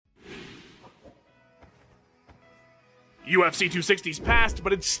UFC 260's passed,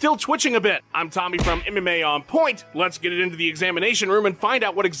 but it's still twitching a bit. I'm Tommy from MMA On Point. Let's get it into the examination room and find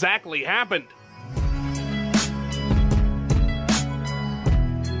out what exactly happened.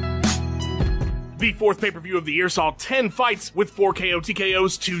 The fourth pay-per-view of the year saw 10 fights with 4 KO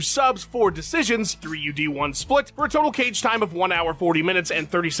TKOs, 2 subs, 4 decisions, 3 UD, 1 split, for a total cage time of 1 hour 40 minutes and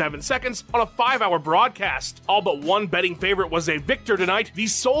 37 seconds on a 5-hour broadcast. All but one betting favorite was a victor tonight, the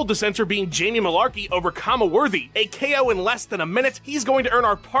sole dissenter being Jamie Mullarkey over Kama Worthy. A KO in less than a minute, he's going to earn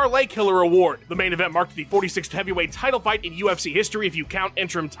our Parlay Killer award. The main event marked the 46th heavyweight title fight in UFC history if you count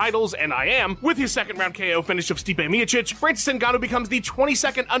interim titles, and I am. With his second round KO finish of Stipe Miocic, Francis Ngannou becomes the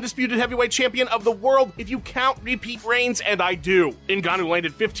 22nd undisputed heavyweight champion of the world if you count repeat reigns, and I do. Ngannou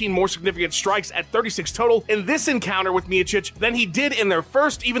landed 15 more significant strikes at 36 total in this encounter with Miocic than he did in their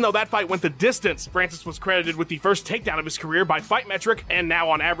first, even though that fight went the distance. Francis was credited with the first takedown of his career by Fight Metric, and now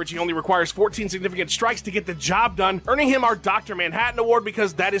on average he only requires 14 significant strikes to get the job done, earning him our Dr. Manhattan award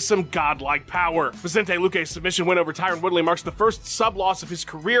because that is some godlike power. Vicente Luque's submission win over Tyron Woodley marks the first sub-loss of his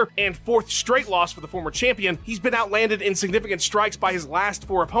career and fourth straight loss for the former champion. He's been outlanded in significant strikes by his last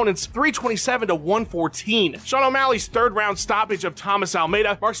 4 opponents, 327 to 114. Sean O'Malley's third round stoppage of Thomas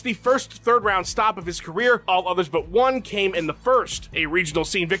Almeida marks the first third round stop of his career. All others but one came in the first. A regional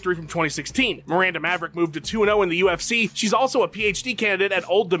scene victory from 2016. Miranda Maverick moved to 2-0 in the UFC. She's also a PhD candidate at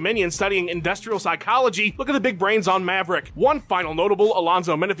Old Dominion studying industrial psychology. Look at the big brains on Maverick. One final notable,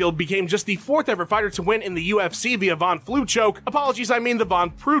 Alonzo Menifield became just the 4th ever fighter to win in the UFC via Von Flue choke. Apologies, I mean the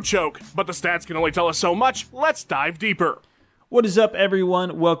Von Prue choke. But the stats can only tell us so much. Let's dive deeper. What is up,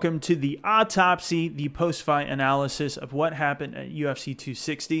 everyone? Welcome to the Autopsy, the post-fight analysis of what happened at UFC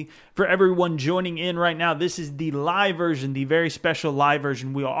 260. For everyone joining in right now, this is the live version, the very special live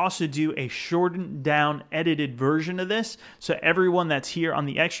version. We'll also do a shortened down, edited version of this. So everyone that's here on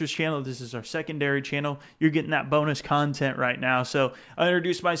the Extras channel, this is our secondary channel, you're getting that bonus content right now. So I'll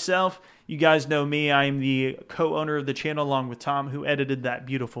introduce myself. You guys know me. I am the co-owner of the channel along with Tom, who edited that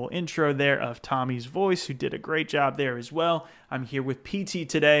beautiful intro there of Tommy's voice, who did a great job there as well. I'm here with PT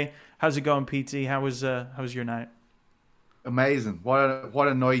today. How's it going, PT? How was your night? Amazing. What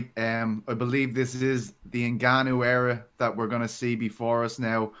a night. I believe this is the Ngannou era that we're going to see before us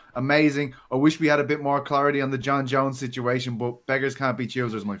now. Amazing. I wish we had a bit more clarity on the John Jones situation, but beggars can't be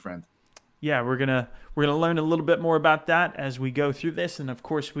choosers, my friend. Yeah, we're gonna learn a little bit more about that as we go through this, and of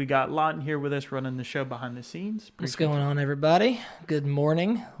course we got Lawton here with us running the show behind the scenes. What's going on, everybody? Good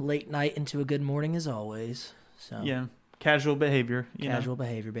morning, late night into a good morning as always. So yeah, casual behavior. Casual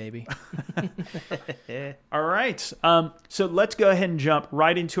behavior, baby. All right, so let's go ahead and jump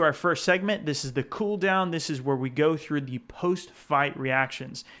right into our first segment. This is the cool down. This is where we go through the post-fight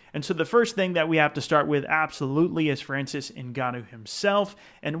reactions. And so the first thing that we have to start with absolutely is Francis Ngannou himself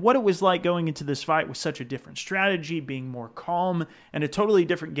and what it was like going into this fight with such a different strategy, being more calm and a totally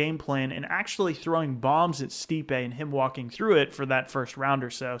different game plan, and actually throwing bombs at Stipe and him walking through it for that first round or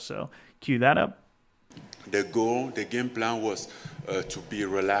so. So cue that up. The goal, the game plan was to be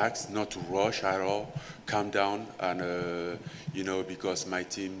relaxed, not to rush at all, calm down, and because my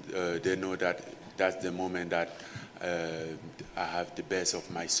team, they know that that's the moment that I have the best of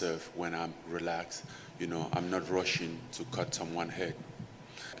myself when I'm relaxed. I'm not rushing to cut someone's head.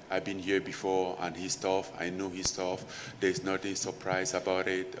 I've been here before, and he's tough. I know he's tough. There's nothing surprise about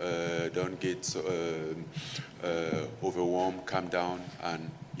it. Don't get overwhelmed. Calm down and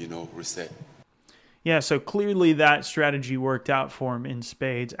reset. Yeah, so clearly that strategy worked out for him in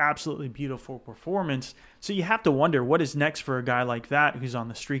spades. Absolutely beautiful performance. So you have to wonder what is next for a guy like that who's on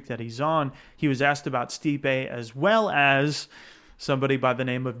the streak that he's on. He was asked about Stipe as well as somebody by the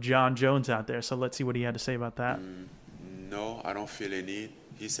name of John Jones out there. So let's see what he had to say about that. No, I don't feel a need.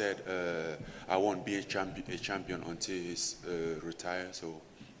 He said, I won't be a champion until he's retired. So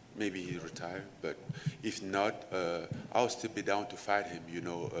maybe he retired. But if not, I'll still be down to fight him.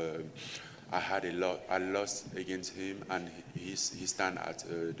 I lost against him, and he stand at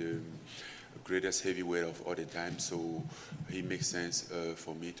the greatest heavyweight of all the time. So it makes sense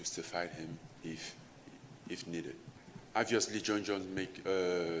for me to still fight him if needed. Obviously, John Jones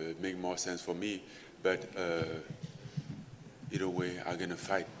make more sense for me, but either way, I'm gonna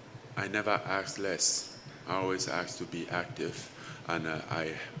fight. I never ask less. I always ask to be active, and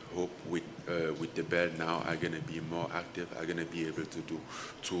I hope with the belt now, I'm gonna be more active. I'm gonna be able to do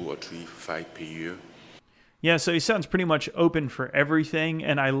 2 or 3 fights per year. Yeah, so he sounds pretty much open for everything,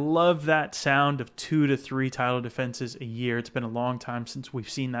 and I love that sound of 2 to 3 title defenses a year. It's been a long time since we've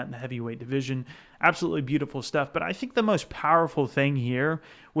seen that in the heavyweight division. Absolutely beautiful stuff, but I think the most powerful thing here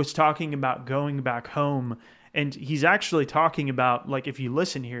was talking about going back home And he's actually talking about, like, if you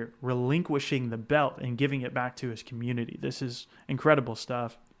listen here, relinquishing the belt and giving it back to his community. This is incredible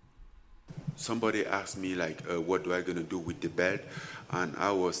stuff. Somebody asked me, like, what do I going to do with the belt? And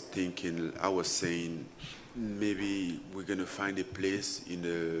I was saying, maybe we're going to find a place, in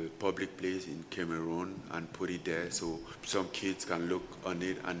a public place in Cameroon, and put it there so some kids can look on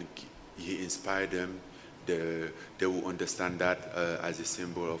it and he inspire them. They will understand that as a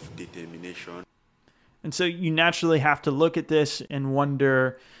symbol of determination. And so you naturally have to look at this and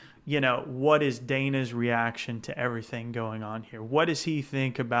wonder, what is Dana's reaction to everything going on here? What does he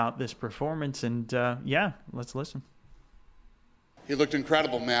think about this performance? And let's listen. He looked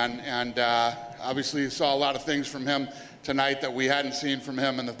incredible, man, and obviously saw a lot of things from him tonight that we hadn't seen from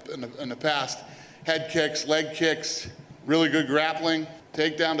him in the past. Head kicks, leg kicks, really good grappling,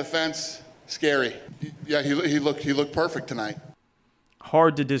 takedown defense, scary. Yeah, he looked perfect tonight.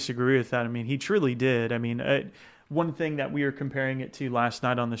 Hard to disagree with that. I mean, he truly did. I mean, one thing that we were comparing it to last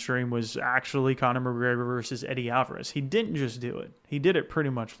night on the stream was actually Conor McGregor versus Eddie Alvarez. He didn't just do it. He did it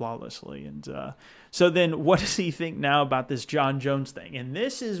pretty much flawlessly. And so then what does he think now about this Jon Jones thing? And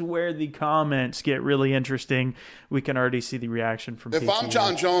this is where the comments get really interesting. We can already see the reaction from If people. I'm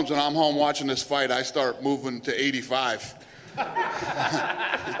Jon Jones and I'm home watching this fight, I start moving to 85.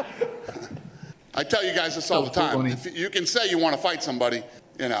 I tell you guys this all the time. If you can say you want to fight somebody,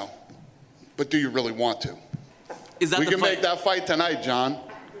 but do you really want to? We can make that fight tonight, John.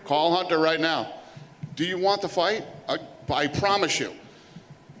 Call Hunter right now. Do you want the fight? I promise you.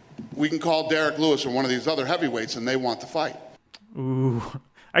 We can call Derek Lewis or one of these other heavyweights, and they want the fight. Ooh.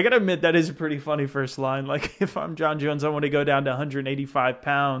 I got to admit, that is a pretty funny first line. Like, if I'm Jon Jones, I want to go down to 185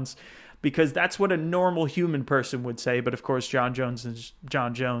 pounds, because that's what a normal human person would say. But, of course, Jon Jones is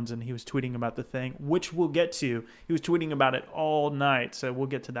Jon Jones, and he was tweeting about the thing, which we'll get to. He was tweeting about it all night, so we'll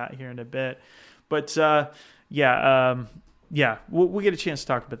get to that here in a bit. But, we'll get a chance to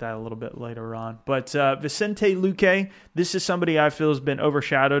talk about that a little bit later on. But Vicente Luque, this is somebody I feel has been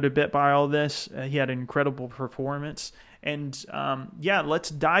overshadowed a bit by all this. He had an incredible performance. And, let's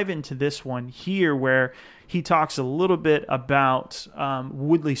dive into this one here where he talks a little bit about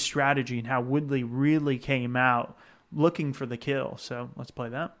Woodley's strategy and how Woodley really came out looking for the kill. So let's play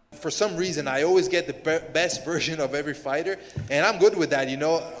that. For some reason, I always get the best version of every fighter, and I'm good with that.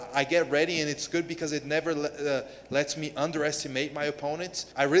 I get ready, and it's good because it never lets me underestimate my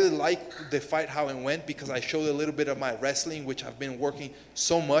opponents. I really like the fight, how it went, because I showed a little bit of my wrestling, which I've been working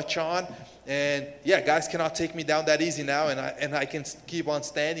so much on. And, guys cannot take me down that easy now, and I can keep on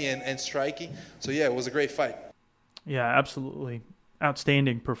standing and striking. So, it was a great fight. Yeah, absolutely.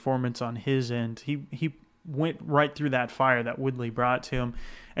 Outstanding performance on his end. He went right through that fire that Woodley brought to him.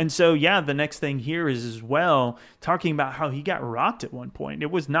 And so, the next thing here is as well talking about how he got rocked at one point.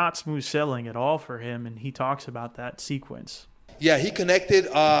 It was not smooth sailing at all for him, and he talks about that sequence. Yeah, he connected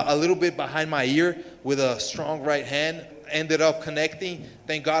a little bit behind my ear with a strong right hand. Ended up connecting.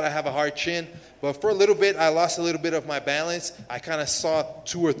 Thank God I have a hard chin. But for a little bit, I lost a little bit of my balance. I kind of saw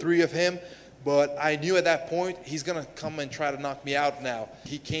 2 or 3 of him. But I knew at that point, he's going to come and try to knock me out now.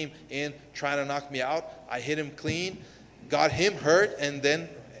 He came in trying to knock me out. I hit him clean, got him hurt, and then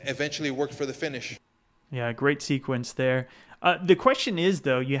eventually worked for the finish. Yeah, great sequence there. The question is,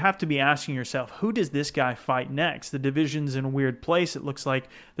 though, you have to be asking yourself, who does this guy fight next? The division's in a weird place. It looks like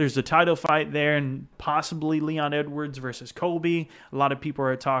there's a title fight there and possibly Leon Edwards versus Colby. A lot of people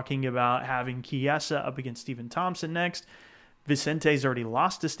are talking about having Chiesa up against Stephen Thompson next. Vicente's already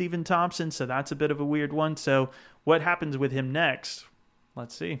lost to Stephen Thompson, so that's a bit of a weird one. So what happens with him next?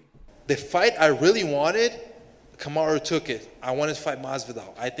 Let's see. The fight I really wanted, Kamaru took it. I wanted to fight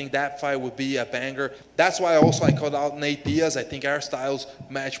Masvidal. I think that fight would be a banger. That's why I called out Nate Diaz. I think our styles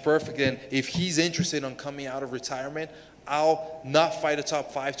match perfect. And if he's interested in coming out of retirement, I'll not fight a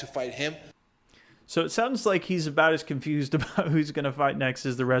top 5 to fight him. So it sounds like he's about as confused about who's going to fight next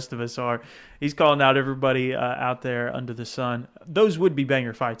as the rest of us are. He's calling out everybody out there under the sun. Those would be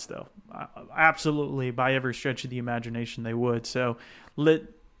banger fights, though. Absolutely, by every stretch of the imagination, they would. So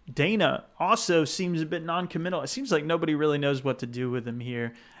Dana also seems a bit non-committal. It seems like nobody really knows what to do with him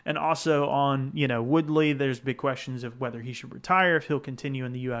here. And also on, Woodley, there's big questions of whether he should retire, if he'll continue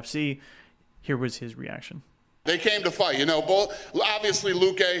in the UFC. Here was his reaction. They came to fight, both, obviously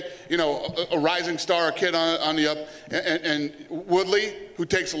Luque, a rising star, a kid on the up, and Woodley, who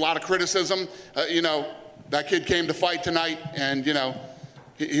takes a lot of criticism, that kid came to fight tonight, and,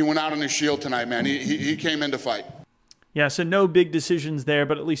 he went out on his shield tonight, man. He came in to fight. Yeah, so no big decisions there,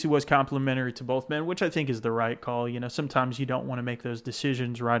 but at least he was complimentary to both men, which I think is the right call. Sometimes you don't want to make those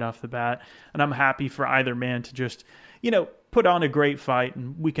decisions right off the bat, and I'm happy for either man to just, put on a great fight,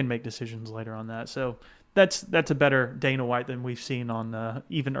 and we can make decisions later on that. So that's a better Dana White than we've seen on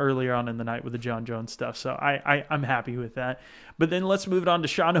even earlier on in the night with the Jon Jones stuff. So I'm happy with that. But then let's move it on to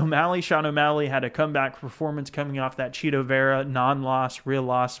Sean O'Malley. Sean O'Malley had a comeback performance coming off that Chito Vera non-loss, real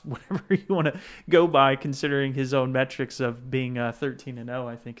loss, whatever you want to go by, considering his own metrics of being 13-0,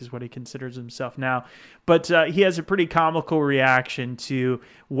 I think is what he considers himself now. But he has a pretty comical reaction to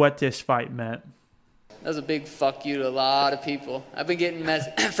what this fight meant. That was a big fuck you to a lot of people. I've been getting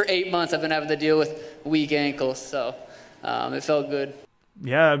for 8 months. I've been having to deal with weak ankles, so it felt good.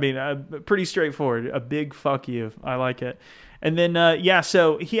 Yeah, I mean, pretty straightforward. A big fuck you. I like it. And then,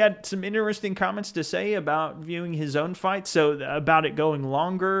 so he had some interesting comments to say about viewing his own fight. So about it going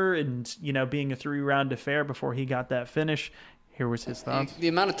longer and, being a 3-round affair before he got that finish. Here was his thoughts. The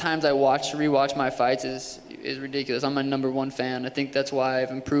amount of times I rewatch my fights is ridiculous. I'm my number one fan. I think that's why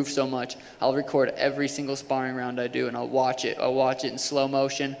I've improved so much. I'll record every single sparring round I do, and I'll watch it. I'll watch it in slow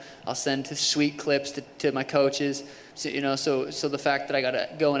motion. I'll send sweet clips to my coaches. So the fact that I got to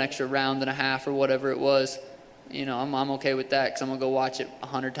go an extra round and a half or whatever it was, I'm okay with that because I'm gonna go watch it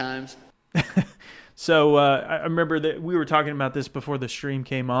 100 times. So I remember that we were talking about this before the stream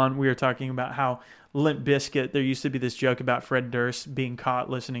came on. We were talking about how Limp Bizkit, there used to be this joke about Fred Durst being caught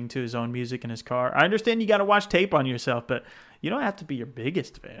listening to his own music in his car. I understand you got to watch tape on yourself, but you don't have to be your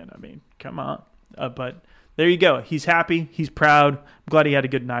biggest fan. I mean, come on. But there you go. He's happy. He's proud. I'm glad he had a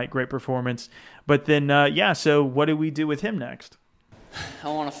good night. Great performance. But then, so what do we do with him next? I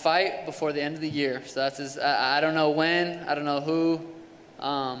want to fight before the end of the year. So that's I don't know when. I don't know who.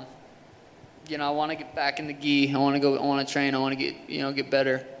 I want to get back in the gi. I want to train. I want to get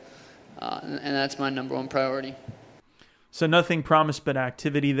better. And that's my number one priority. So nothing promised but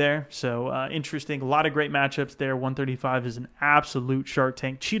activity there. So interesting. A lot of great matchups there. 135 is an absolute shark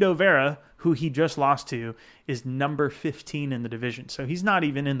tank. Chito Vera, who he just lost to, is number 15 in the division. So he's not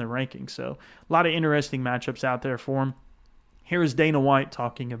even in the rankings. So a lot of interesting matchups out there for him. Here is Dana White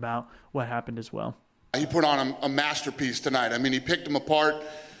talking about what happened as well. He put on a masterpiece tonight. I mean, he picked him apart,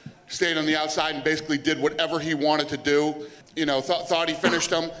 stayed on the outside, and basically did whatever he wanted to do. Thought he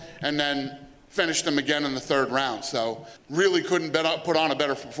finished him, and then finished him again in the third round. So really couldn't put on a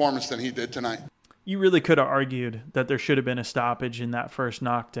better performance than he did tonight. You really could have argued that there should have been a stoppage in that first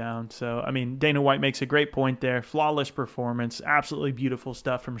knockdown. So, I mean, Dana White makes a great point there. Flawless performance. Absolutely beautiful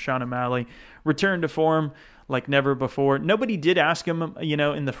stuff from Sean O'Malley. Return to form like never before. Nobody did ask him,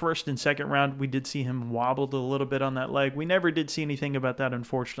 in the first and second round, we did see him wobbled a little bit on that leg. We never did see anything about that,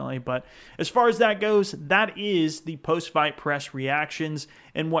 unfortunately. But as far as that goes, that is the post-fight press reactions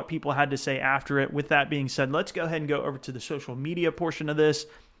and what people had to say after it. With that being said, let's go ahead and go over to the social media portion of this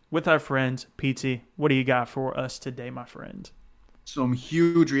with our friends. Pete, what do you got for us today, my friend? Some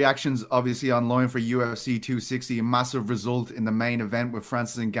huge reactions, obviously, online for UFC 260. A massive result in the main event with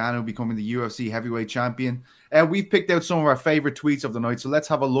Francis Ngannou becoming the UFC heavyweight champion. We've picked out some of our favorite tweets of the night, so let's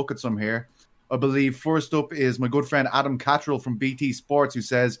have a look at some here. I believe first up is my good friend Adam Cattrall from BT Sports, who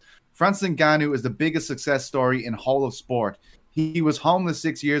says, Francis Ngannou is the biggest success story in whole of sport. He was homeless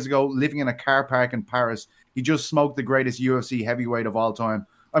 6 years ago, living in a car park in Paris. He just smoked the greatest UFC heavyweight of all time.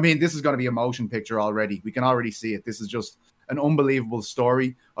 I mean, this is going to be a motion picture already. We can already see it. This is just an unbelievable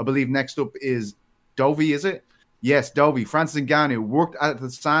story. I believe next up is Dovey, is it? Yes, Dovey. Francis Ngannou worked at the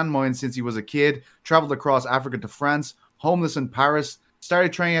sand mine since he was a kid, traveled across Africa to France, homeless in Paris,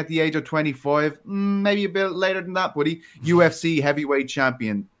 started training at the age of 25, maybe a bit later than that, buddy. UFC heavyweight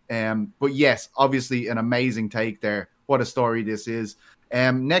champion. But yes, obviously an amazing take there. What a story this is.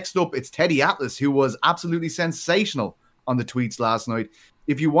 Next up, it's Teddy Atlas, who was absolutely sensational on the tweets last night.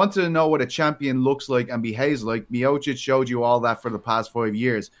 If you wanted to know what a champion looks like and behaves like, Miocic showed you all that for the past 5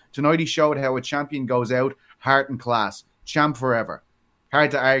 years. Tonight he showed how a champion goes out, heart and class. Champ forever.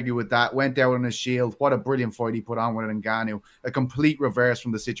 Hard to argue with that. Went out on his shield. What a brilliant fight he put on with Ngannou. A complete reverse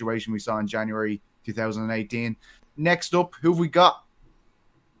from the situation we saw in January 2018. Next up, who have we got?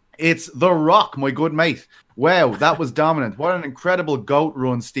 It's The Rock, my good mate. Wow, that was dominant. What an incredible GOAT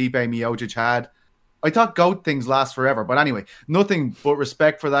run Stipe Miocic had. I thought GOAT things last forever. But anyway, nothing but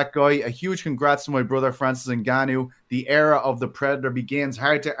respect for that guy. A huge congrats to my brother, Francis Ngannou. The era of the Predator begins.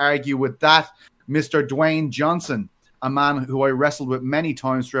 Hard to argue with that. Mr. Dwayne Johnson, a man who I wrestled with many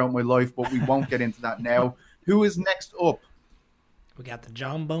times throughout my life, but we won't get into that now. Who is next up? We got the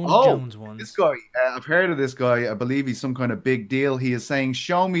John Bones Jones one. This guy, I've heard of this guy. I believe he's some kind of big deal. He is saying,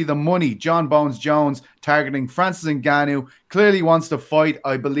 show me the money. John Bones Jones targeting Francis Ngannou. Clearly wants to fight.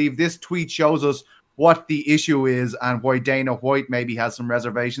 I believe this tweet shows us what the issue is and why Dana White maybe has some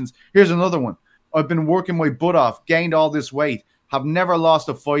reservations. Here's another one. I've been working my butt off, gained all this weight, have never lost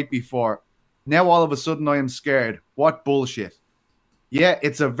a fight before. Now all of a sudden I am scared. What bullshit. Yeah,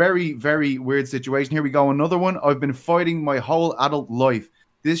 it's a very, very weird situation. Here we go. Another one. I've been fighting my whole adult life.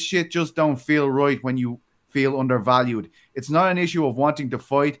 This shit just don't feel right when you feel undervalued. It's not an issue of wanting to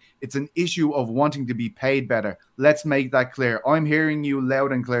fight. It's an issue of wanting to be paid better. Let's make that clear. I'm hearing you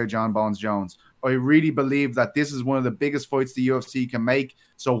loud and clear, John Bones Jones. I really believe that this is one of the biggest fights the UFC can make.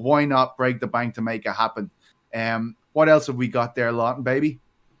 So why not break the bank to make it happen? What else have we got there, Lawton, baby?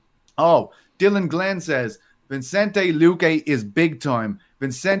 Oh, Dylan Glenn says, Vicente Luque is big time.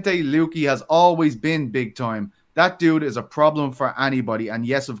 Vicente Luque has always been big time. That dude is a problem for anybody. And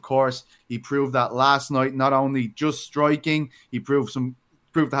yes, of course, he proved that last night, not only just striking, he proved to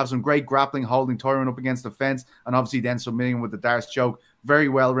have some great grappling, holding Tyron up against the fence, and obviously then submitting him with the Darce choke. Very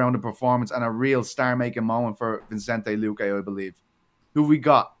well-rounded performance and a real star-making moment for Vicente Luque, I believe. Who we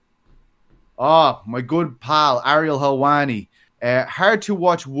got? Oh, my good pal, Ariel Helwani. Hard to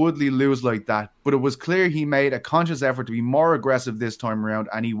watch Woodley lose like that, but it was clear he made a conscious effort to be more aggressive this time around,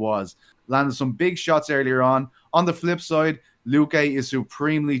 and he was. Landed some big shots earlier on. On the flip side, Luque is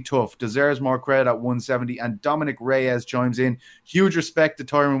supremely tough, deserves more credit at 170, and Dominic Reyes chimes in. Huge respect to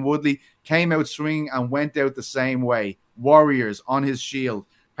Tyron Woodley, came out swinging and went out the same way. Warriors on his shield.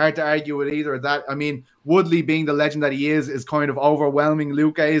 Hard to argue with either of that. I mean, Woodley being the legend that he is kind of overwhelming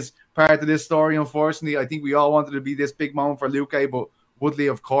Luque's part of this story, unfortunately. I think we all wanted to be this big moment for Luque, but Woodley,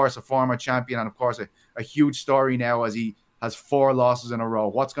 of course, a former champion, and of course, a huge story now as he has 4 losses in a row.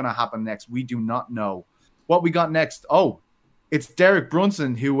 What's going to happen next? We do not know. What we got next? Oh, it's Derek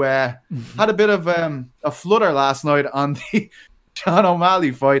Brunson, who had a bit of a flutter last night on the Sean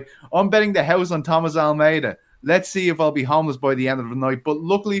O'Malley fight. I'm betting the house on Thomas Almeida. Let's see if I'll be homeless by the end of the night. But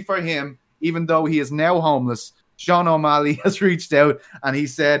luckily for him, even though he is now homeless, Sean O'Malley has reached out and he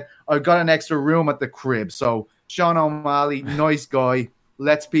said, I've got an extra room at the crib. So Sean O'Malley, nice guy,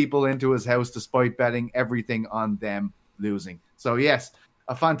 lets people into his house despite betting everything on them losing. So yes,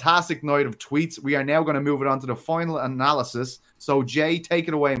 a fantastic night of tweets. We are now going to move it on to the final analysis. So Jay, take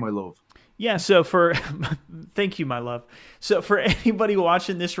it away, my love. Yeah, so thank you, my love. So for anybody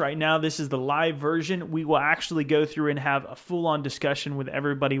watching this right now, this is the live version. We will actually go through and have a full-on discussion with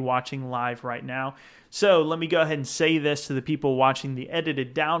everybody watching live right now. So let me go ahead and say this to the people watching the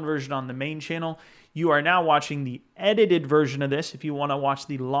edited down version on the main channel. You are now watching the edited version of this. If you want to watch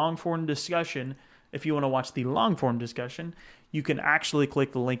the long-form discussion, you can actually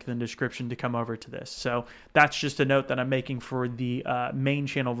click the link in the description to come over to this. So that's just a note that I'm making for the main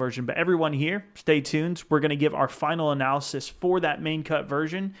channel version. But everyone here, stay tuned. We're going to give our final analysis for that main cut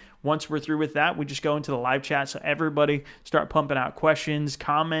version. Once we're through with that, we just go into the live chat. So everybody start pumping out questions,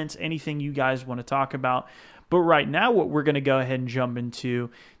 comments, anything you guys want to talk about. But right now, what we're going to go ahead and jump into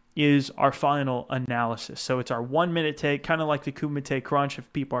is our final analysis. So it's our 1 minute take, kind of like the Kumite Crunch,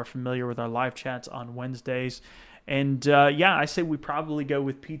 if people are familiar with our live chats on Wednesdays. And I say we probably go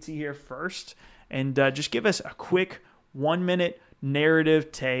with PT here first and just give us a quick 1 minute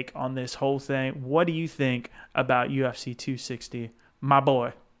narrative take on this whole thing. What do you think about UFC 260, my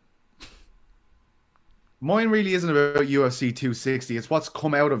boy? Mine really isn't about UFC 260. It's what's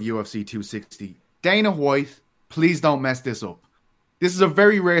come out of UFC 260. Dana White, please don't mess this up. This is a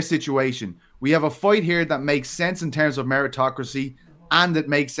very rare situation. We have a fight here that makes sense in terms of meritocracy, and it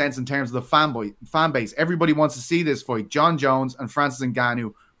makes sense in terms of the fan base. Everybody wants to see this fight, Jon Jones and Francis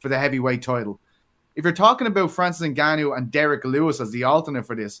Ngannou for the heavyweight title. If you're talking about Francis Ngannou and Derek Lewis as the alternate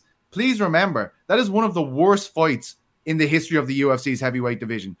for this, please remember, that is one of the worst fights in the history of the UFC's heavyweight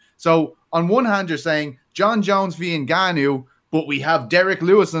division. So, on one hand, you're saying Jon Jones v. Ngannou, but we have Derek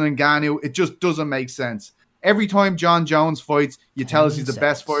Lewis and Ngannou. It just doesn't make sense. Every time Jon Jones fights, you tell us he's the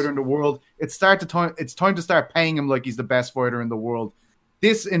best fighter in the world. It's time to start paying him like he's the best fighter in the world.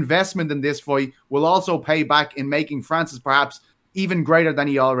 This investment in this fight will also pay back in making Francis perhaps even greater than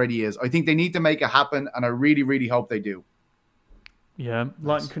he already is. I think they need to make it happen, and I really, really hope they do. Yeah,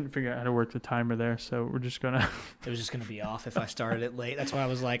 Lawton couldn't figure out how to work the timer there, so we're just going to... It was just going to be off if I started it late. That's why I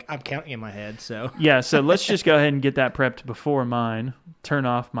was like, I'm counting in my head, so... Yeah, so let's just go ahead and get that prepped before mine. Turn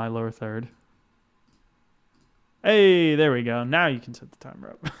off my lower third. Hey, there we go. Now you can set the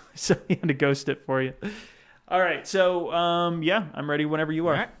timer up. So he had to ghost it for you. All right, so, I'm ready whenever you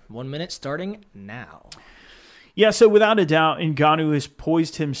are. All right, 1 minute starting now. Yeah, so without a doubt, Ngannou has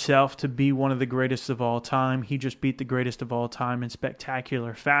poised himself to be one of the greatest of all time. He just beat the greatest of all time in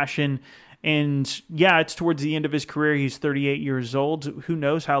spectacular fashion. And, yeah, it's towards the end of his career. He's 38 years old. Who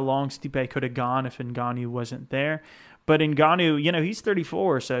knows how long Stipe could have gone if Ngannou wasn't there. But Ngannou, he's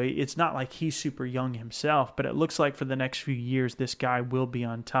 34, so it's not like he's super young himself. But it looks like for the next few years, this guy will be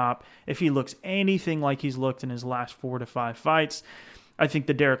on top if he looks anything like he's looked in his last 4 to 5 fights. I think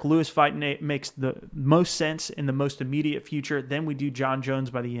the Derek Lewis fight makes the most sense in the most immediate future. Then we do John Jones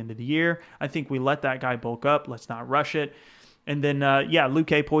by the end of the year. I think we let that guy bulk up. Let's not rush it. And then,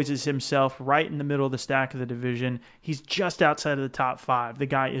 Luque poises himself right in the middle of the stack of the division. He's just outside of the top 5. The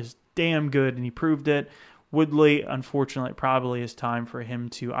guy is damn good, and he proved it. Woodley, unfortunately, probably is time for him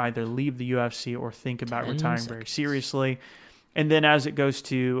to either leave the UFC or think about retiring very seriously. And then as it goes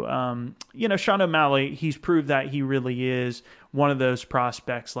to, Sean O'Malley, he's proved that he really is one of those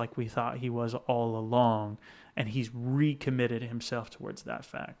prospects like we thought he was all along. And he's recommitted himself towards that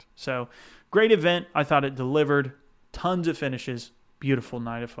fact. So, great event. I thought it delivered. Tons of finishes. Beautiful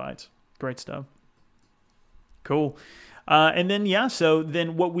night of fights. Great stuff. Cool. And then, so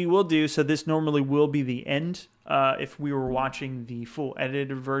then what we will do, so this normally will be the end if we were watching the full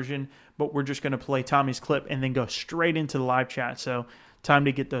edited version, but we're just going to play Tommy's clip and then go straight into the live chat. So time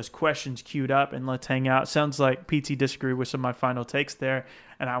to get those questions queued up and let's hang out. Sounds like PT disagreed with some of my final takes there,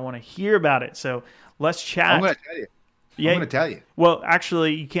 and I want to hear about it. So let's chat. I'm going to tell you. Yeah. I'm going to tell you. Well,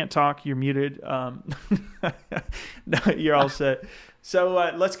 actually, you can't talk. You're muted. No, you're all set. So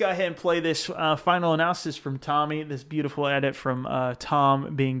let's go ahead and play this final analysis from Tommy, this beautiful edit from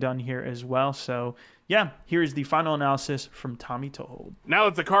Tom being done here as well. So, here is the final analysis from Tommy Tohold. Now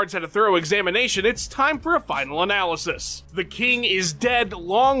that the cards had a thorough examination, it's time for a final analysis. The king is dead.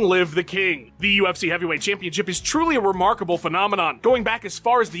 Long live the king. The UFC Heavyweight Championship is truly a remarkable phenomenon. Going back as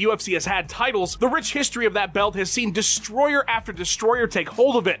far as the UFC has had titles, the rich history of that belt has seen destroyer after destroyer take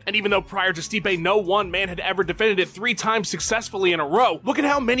hold of it. And even though prior to Stipe no one man had ever defended it 3 times successfully in a row, look at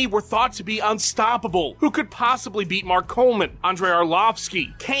how many were thought to be unstoppable. Who could possibly beat Mark Coleman, Andrei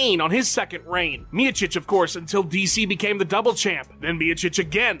Arlovski, Kane on his second reign, Miocic, of course, until DC became the double champ, then Miocic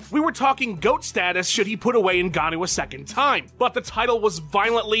again. We were talking GOAT status should he put away Ngannou a second time. But the title was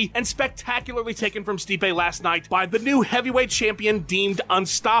violently and spectacularly taken from Stipe last night by the new heavyweight champion deemed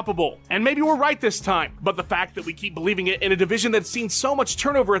unstoppable. And maybe we're right this time, but the fact that we keep believing it in a division that's seen so much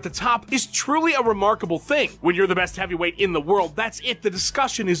turnover at the top is truly a remarkable thing. When you're the best heavyweight in the world, that's it. The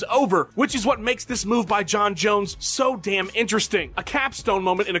discussion is over, which is what makes this move by John Jones so damn interesting. A capstone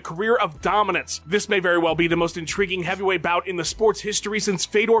moment in a career of dominance. This may very well be the most intriguing heavyweight bout in the sport's history since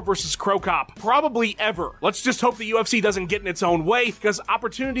Fedor versus Krokop. Probably ever. Let's just hope the UFC doesn't get in its own way, because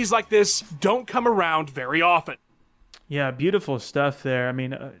opportunities like this don't come around very often. Yeah, beautiful stuff there. I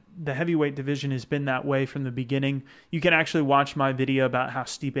mean, the heavyweight division has been that way from the beginning. You can actually watch my video about how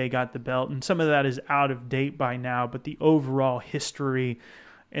Stipe got the belt, and some of that is out of date by now, but the overall history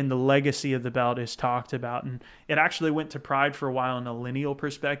and the legacy of the belt is talked about. And it actually went to Pride for a while in a lineal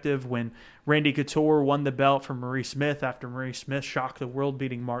perspective when Randy Couture won the belt from Maurice Smith after Maurice Smith shocked the world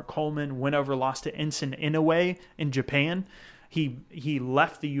beating Mark Coleman, went over, lost to Enson Inoue in Japan. He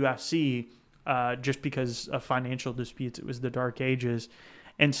left the UFC just because of financial disputes. It was the Dark Ages.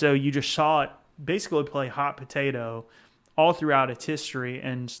 And so you just saw it basically play hot potato all throughout its history.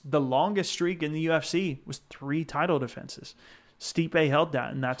 And the longest streak in the UFC was 3 title defenses. Stipe held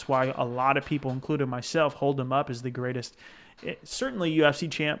that, and that's why a lot of people, including myself, hold him up as the greatest, certainly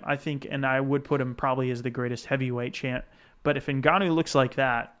UFC champ, I think, and I would put him probably as the greatest heavyweight champ. But if Ngannou looks like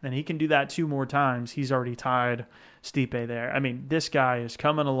that, and he can do that 2 more times, he's already tied Stipe there. I mean, this guy is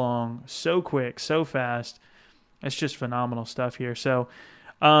coming along so quick, so fast. It's just phenomenal stuff here. So,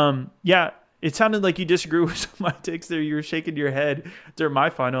 it sounded like you disagree with my takes there. You were shaking your head during my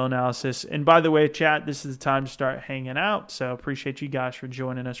final analysis. And by the way, chat, this is the time to start hanging out. So appreciate you guys for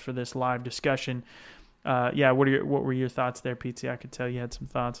joining us for this live discussion. What were your thoughts there, PT? I could tell you had some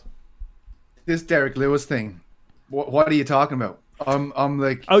thoughts. This Derek Lewis thing. What are you talking about? I'm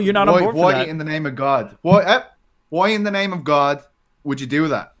like, oh, you're not on board for why that? In the name of God? Why in the name of God would you do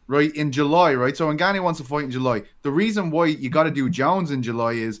that? Right, in July, right? So Ngannou wants to fight in July. The reason why you got to do Jones in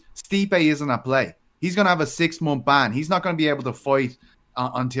July is Stipe isn't at play. He's going to have a 6-month ban. He's not going to be able to fight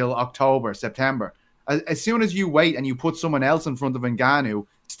until October, September. As soon as you wait and you put someone else in front of Ngannou,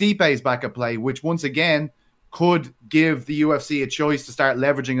 Stipe is back at play, which once again could give the UFC a choice to start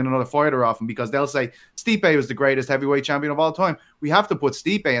leveraging another fighter off him, because they'll say Stipe was the greatest heavyweight champion of all time. We have to put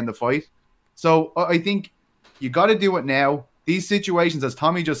Stipe in the fight. So I think you got to do it now. These situations, as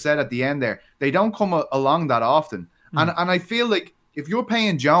Tommy just said at the end there, they don't come along that often. And I feel like if you're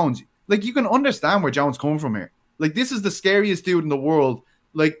paying Jones, like, you can understand where Jones come from here. Like, this is the scariest dude in the world.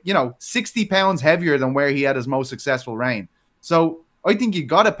 Like, 60 pounds heavier than where he had his most successful reign. So I think you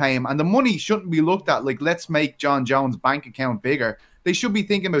got to pay him. And the money shouldn't be looked at like, let's make John Jones' bank account bigger. They should be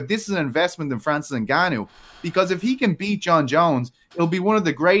thinking about this is an investment in Francis Ngannou. Because if he can beat John Jones, it'll be one of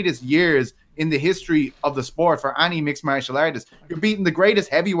the greatest years in the history of the sport for any mixed martial artist. You're beating the greatest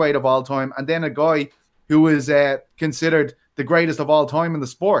heavyweight of all time, and then a guy who is considered the greatest of all time in the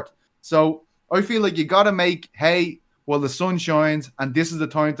sport. So I feel like you got to make hay while the sun shines, and this is the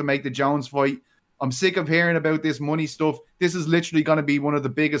time to make the Jones fight. I'm sick of hearing about this money stuff. This is literally going to be one of the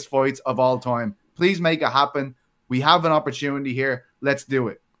biggest fights of all time. Please make it happen. We have an opportunity here. Let's do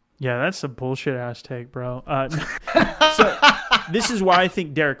it. Yeah, that's a bullshit ass take, bro. So this is why I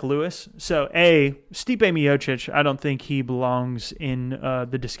think Derek Lewis. So Stipe Miocic, I don't think he belongs in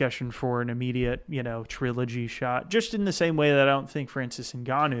the discussion for an immediate, trilogy shot. Just in the same way that I don't think Francis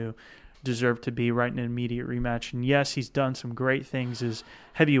Ngannou deserved to be right in an immediate rematch. And yes, he's done some great things as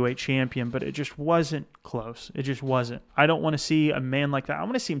heavyweight champion, but it just wasn't close. It just wasn't. I don't want to see a man like that. I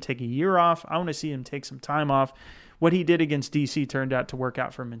want to see him take a year off. I want to see him take some time off. What he did against DC turned out to work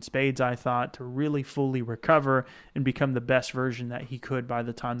out for him in spades, I thought, to really fully recover and become the best version that he could by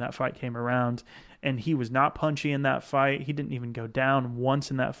the time that fight came around. And he was not punchy in that fight. He didn't even go down once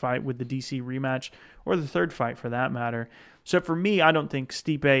in that fight with the DC rematch, or the third fight for that matter. So for me, I don't think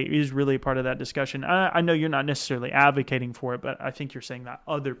Stipe is really a part of that discussion. I know you're not necessarily advocating for it, but I think you're saying that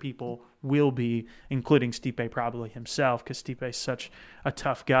other people will be, including Stipe probably himself, because Stipe is such a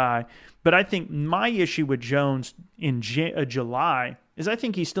tough guy. But I think my issue with Jones in July is I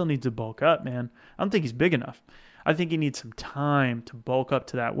think he still needs to bulk up, man. I don't think he's big enough. I think he needs some time to bulk up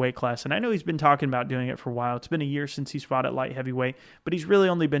to that weight class. And I know he's been talking about doing it for a while. It's been a year since he's fought at light heavyweight, but he's really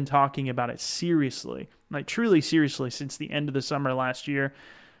only been talking about it seriously, like truly seriously, since the end of the summer last year.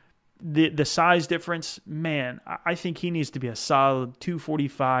 The size difference, man, I think he needs to be a solid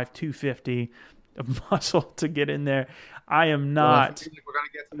 245, 250 of muscle to get in there. I am not. Well, I think we're going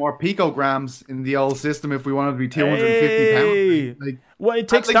to get some more picograms in the old system if we want to be 250 pounds. Well, it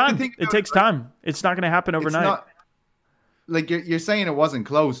takes time. It takes time. It's not going to happen overnight. You're saying it wasn't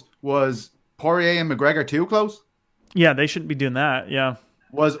close. Was Poirier and McGregor too close? Yeah, they shouldn't be doing that. Yeah.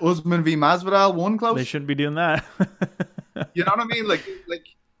 Was Usman v Masvidal 1 close? They shouldn't be doing that. You know what I mean?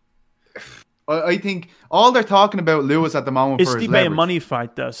 I think all they're talking about Lewis at the moment is for his Stipe a money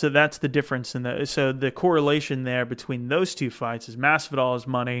fight, though. So that's the difference so the correlation there between those two fights is Masvidal is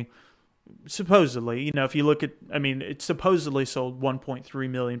money. Supposedly, if you look at, it supposedly sold 1.3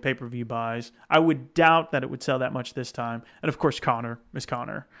 million pay-per-view buys. I would doubt that it would sell that much this time. And of course, Conor.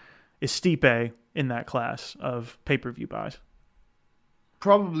 Is Stipe in that class of pay-per-view buys?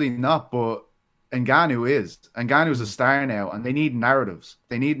 Probably not, but Ngannou is. Ngannou's a star now, and they need narratives.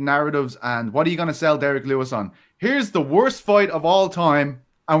 And what are you going to sell Derek Lewis on? Here's the worst fight of all time,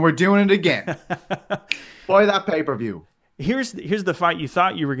 and we're doing it again. Buy that pay-per-view. Here's the fight you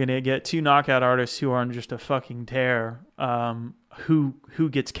thought you were going to get: two knockout artists who are on just a fucking tear. Who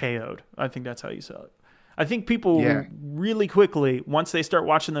gets KO'd? I think that's how you sell it. I think people really quickly, once they start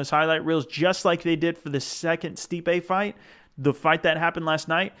watching those highlight reels, just like they did for the second Stipe fight, the fight that happened last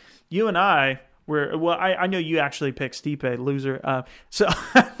night, you and I were, I know you actually picked Stipe, loser. No,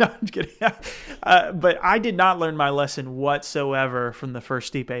 I'm kidding. But I did not learn my lesson whatsoever from the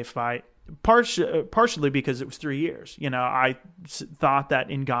first Stipe fight. Partially because it was 3 years. I thought that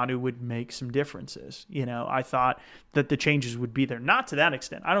Ngannou would make some differences. I thought that the changes would be there. Not to that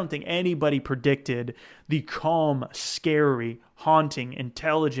extent. I don't think anybody predicted the calm, scary, haunting,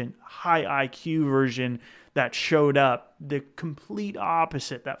 intelligent, high IQ version that showed up, the complete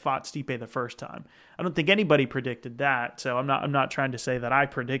opposite that fought Stipe the first time. I don't think anybody predicted that. So I'm not trying to say that I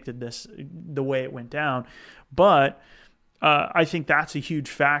predicted this the way it went down, but I think that's a huge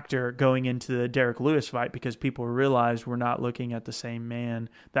factor going into the Derek Lewis fight, because people realize we're not looking at the same man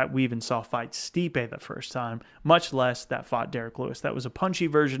that we even saw fight Stipe the first time, much less that fought Derek Lewis. That was a punchy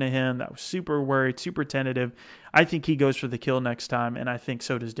version of him that was super worried, super tentative. I think he goes for the kill next time, and I think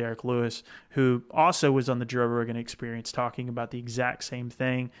so does Derek Lewis, who also was on the Joe Rogan Experience talking about the exact same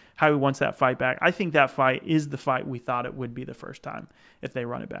thing, how he wants that fight back. I think that fight is the fight we thought it would be the first time if they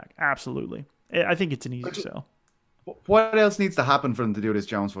run it back. Absolutely. I think it's an easy sell. What else needs to happen for them to do this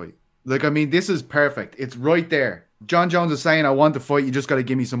Jones fight? This is perfect. It's right there. John Jones is saying, I want to fight. You just got to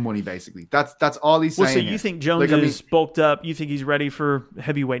give me some money, basically. That's all he's saying. So you think Jones is bulked up? You think he's ready for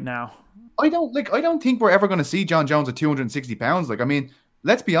heavyweight now? I don't think we're ever going to see John Jones at 260 pounds.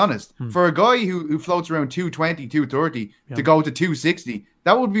 Let's be honest. For a guy who floats around 220, 230 to go to 260,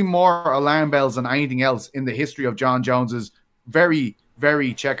 that would be more alarm bells than anything else in the history of John Jones's very,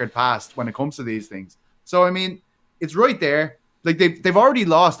 very checkered past when it comes to these things. So, it's right there. They've already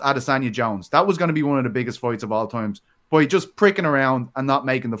lost Adesanya Jones. That was going to be one of the biggest fights of all times. By just pricking around and not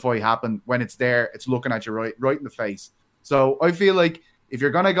making the fight happen, when it's there, it's looking at you right in the face. So I feel like if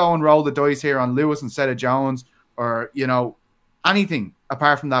you're going to go and roll the dice here on Lewis instead of Jones, or anything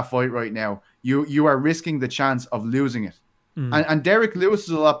apart from that fight right now, you are risking the chance of losing it. And Derek Lewis is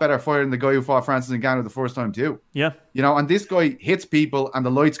a lot better fighter than the guy who fought Francis Ngannou the first time too. Yeah. And this guy hits people and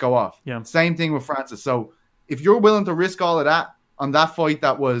the lights go off. Yeah. Same thing with Francis. So if you're willing to risk all of that on that fight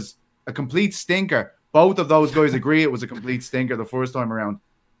that was a complete stinker, both of those guys agree it was a complete stinker the first time around,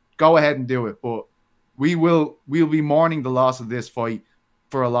 go ahead and do it. But we'll be mourning the loss of this fight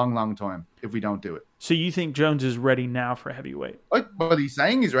for a long, long time if we don't do it. So you think Jones is ready now for heavyweight? But he's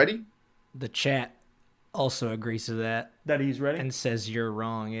saying he's ready. The chat also agrees to that. That he's ready? And says you're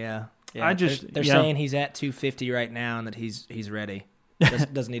wrong, yeah. They're saying he's at 250 right now and that he's ready.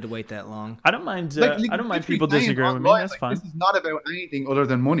 Doesn't need to wait that long. I don't mind I don't mind people disagreeing with me. That's fine. This is not about anything other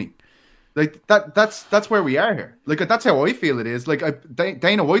than money. Like that's where we are here. Like that's how I feel it is. Like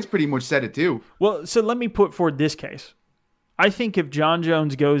Dana White's pretty much said it too. Well, so let me put forward this case. I think if Jon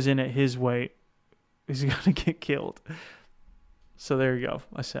Jones goes in at his weight, he's going to get killed. So there you go.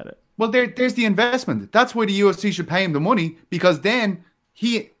 I said it. Well, there's the investment. That's why the UFC should pay him the money, because then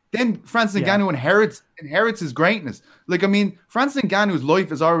Francis Ngannou inherits his greatness. Like, I mean, Francis Ngannou's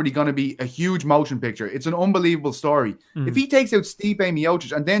life is already going to be a huge motion picture. It's an unbelievable story. If he takes out Stipe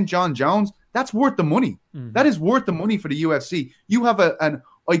Miocic and then Jon Jones, that's worth the money. That is worth the money for the UFC. You have an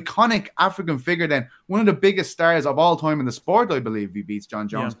iconic African figure then, one of the biggest stars of all time in the sport, I believe, if he beats Jon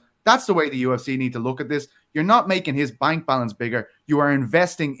Jones. Yeah. That's the way the UFC need to look at this. You're not making his bank balance bigger. You are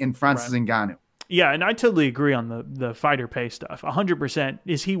investing in Francis Ngannou. Yeah, and I totally agree on the fighter pay stuff. 100%.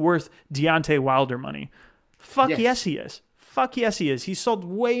 Is he worth Deontay Wilder money? Fuck yes he is. Fuck yes he is. He's sold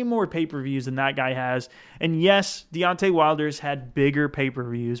way more pay-per-views than that guy has. And yes, Deontay Wilder's had bigger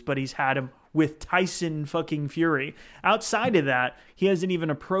pay-per-views, but he's had them with Tyson fucking Fury. Outside of that, he hasn't even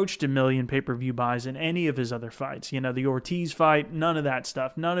approached 1 million pay-per-view buys in any of his other fights. You know, the Ortiz fight, none of that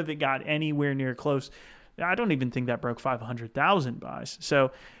stuff. None of it got anywhere near close. I don't even think that broke 500,000 buys.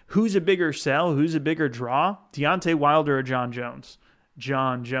 So who's a bigger sell? Who's a bigger draw? Deontay Wilder or Jon Jones?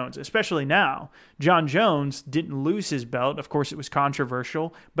 Jon Jones, especially now. Jon Jones didn't lose his belt. Of course, it was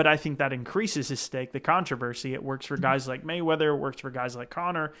controversial, but I think that increases his stake, the controversy. It works for guys like Mayweather. It works for guys like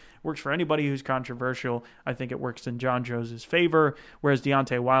Conor. It works for anybody who's controversial. I think it works in Jon Jones' favor, whereas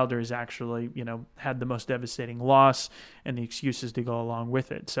Deontay Wilder has actually, had the most devastating loss and the excuses to go along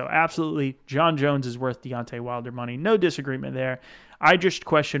with it. So absolutely, Jon Jones is worth Deontay Wilder money. No disagreement there. I just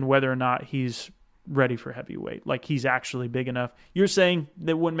question whether or not he's ready for heavyweight. Like, he's actually big enough. You're saying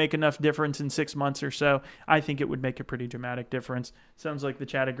that wouldn't make enough difference in 6 months or so. I think it would make a pretty dramatic difference. Sounds like the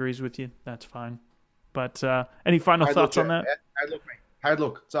chat agrees with you. That's fine. But any final thoughts on that? Hard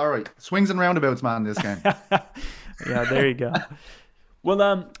look. It's all right. Swings and roundabouts, man, this game. Yeah, there you go.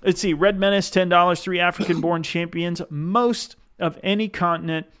 Well, let's see. Red Menace, $10. 3 African-born champions. Most of any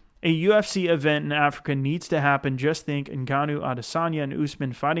continent. A UFC event in Africa needs to happen. Just think, Ngannou, Adesanya, and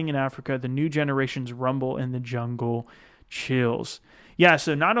Usman fighting in Africa. The new generation's rumble in the jungle. Chills. Yeah,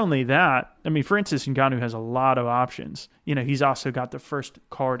 so not only that, I mean, Francis Ngannou has a lot of options. He's also got the first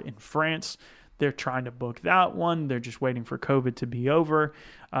card in France. They're trying to book that one. They're just waiting for COVID to be over.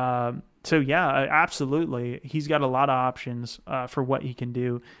 So, yeah, absolutely. He's got a lot of options for what he can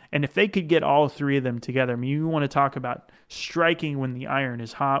do. And if they could get all 3 of them together, I mean, you want to talk about striking when the iron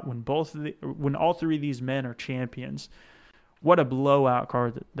is hot, when all 3 of these men are champions. What a blowout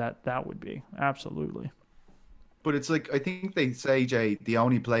card that would be. Absolutely. But it's like, I think they say, Jay, the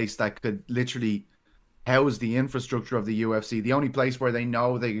only place that could literally house the infrastructure of the UFC, the only place where they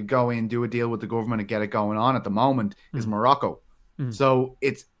know they could go in, do a deal with the government and get it going on at the moment is Morocco. So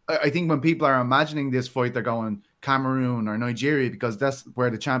I think when people are imagining this fight, they're going Cameroon or Nigeria because that's where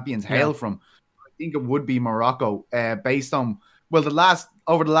the champions hail from. I think it would be Morocco, based on over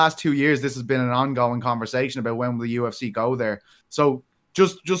the last 2 years, this has been an ongoing conversation about when will the UFC go there. So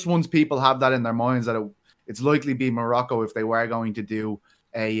just once people have that in their minds that it's likely be Morocco if they were going to do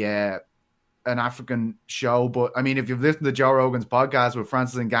an African show. But I mean, if you've listened to Joe Rogan's podcast with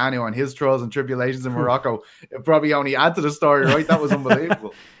Francis Ngannou and his trials and tribulations in Morocco, it probably only add to the story, right? That was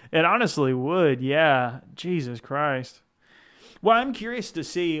unbelievable. It honestly would, yeah. Jesus Christ. Well, I'm curious to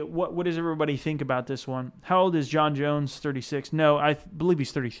see what does everybody think about this one. How old is Jon Jones? 36? No, I believe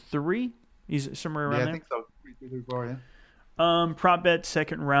he's 33. He's somewhere around there. I think so. 34, yeah. Prop bet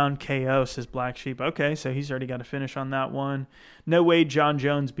second round KO, says Black Sheep. Okay, so he's already got a finish on that one. No way Jon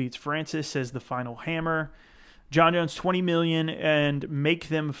Jones beats Francis, says the Final Hammer. Jon Jones, $20 million, and make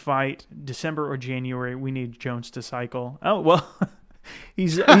them fight December or January. We need Jones to cycle. Oh, well,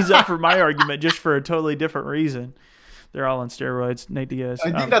 he's up for my argument just for a totally different reason. They're all on steroids. Nate Diaz.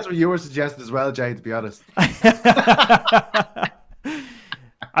 I think that's what you were suggesting as well, Jay, to be honest.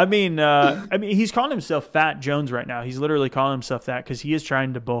 I mean, he's calling himself Fat Jones right now. He's literally calling himself that because he is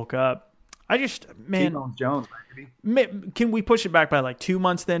trying to bulk up. I just, man, Jones, maybe. Can we push it back by like 2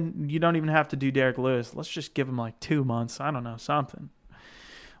 months? Then you don't even have to do Derek Lewis. Let's just give him like 2 months. I don't know, something,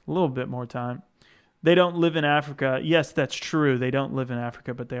 a little bit more time. They don't live in Africa. Yes, that's true. They don't live in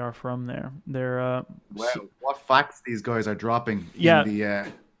Africa, but they are from there. They're what facts these guys are dropping? Yeah, in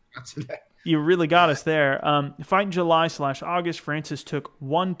the, you really got us there. Fight in July/August, Francis took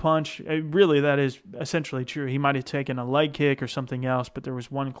one punch. Really, that is essentially true. He might have taken a leg kick or something else, but there was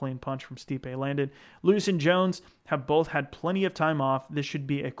one clean punch from Stipe landed. Lewis and Jones have both had plenty of time off. This should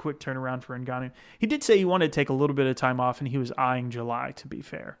be a quick turnaround for Ngannou. He did say he wanted to take a little bit of time off, and he was eyeing July, to be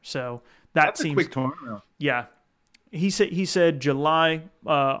fair. So that's seems a quick turnaround. Yeah. He said July,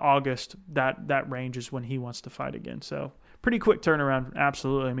 August, that range is when he wants to fight again. So pretty quick turnaround,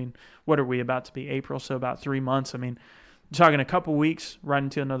 absolutely. I mean, what are we about to be? April, so about 3 months. I mean, we're talking a couple weeks right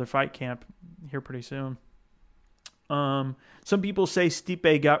into another fight camp here pretty soon. Some people say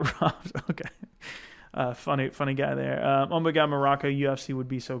Stipe got robbed. Okay. Funny guy there. Oh my God, Morocco UFC would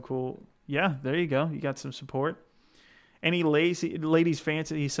be so cool. Yeah, there you go. You got some support. Any ladies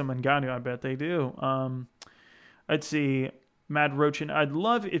fancy some Ngannou? I bet they do. Let's see. Mad Rochin, I'd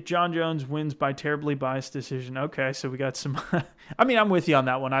love if Jon Jones wins by terribly biased decision. Okay, so we got some... I mean, I'm with you on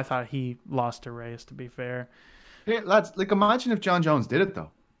that one. I thought he lost to Reyes, to be fair. Hey, lads, like, imagine if Jon Jones did it,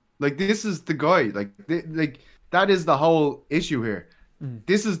 though. Like, this is the guy. Like, that is the whole issue here.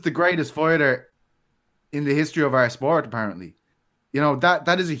 This is the greatest fighter in the history of our sport, apparently. You know,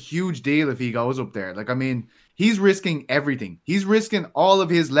 that is a huge deal if he goes up there. Like, I mean, he's risking everything. He's risking all of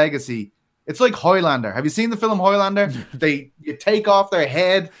his legacy. It's like Highlander. Have you seen the film Highlander? You take off their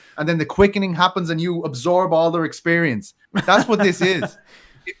head, and then the quickening happens, and you absorb all their experience. That's what this is.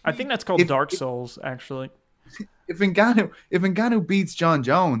 I think that's called Dark Souls, actually. If Ngannou beats Jon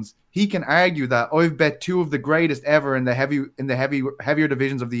Jones, he can argue that I've bet two of the greatest ever in the heavier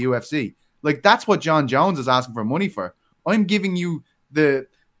divisions of the UFC. Like, that's what Jon Jones is asking for money for. I'm giving you an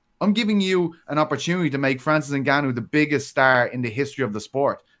opportunity to make Francis Ngannou the biggest star in the history of the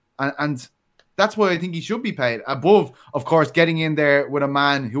sport. And that's why I think he should be paid. Above, of course, getting in there with a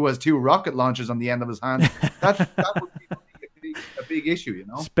man who has 2 rocket launchers on the end of his hand. That would be a big issue, you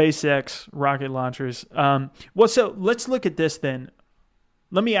know? SpaceX rocket launchers. So let's look at this then.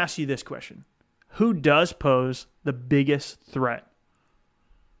 Let me ask you this question. Who does pose the biggest threat?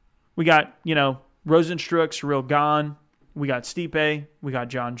 We got, Rozenstruik, Ciryl Gane. We got Stipe. We got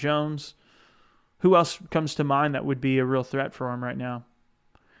Jon Jones. Who else comes to mind that would be a real threat for him right now?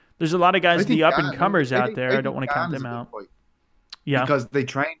 There's a lot of guys, the up-and-comers out there. I don't want to count them out. Yeah. Because they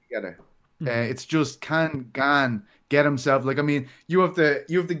train together. It's just, can Gane get himself... Like, I mean, you have to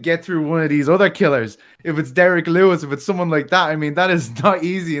get through one of these other killers. If it's Derek Lewis, if it's someone like that, I mean, that is not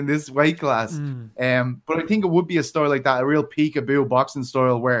easy in this weight class. But I think it would be a style like that, a real peekaboo boxing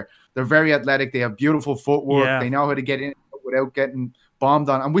style where they're very athletic, they have beautiful footwork, they know how to get in without getting bombed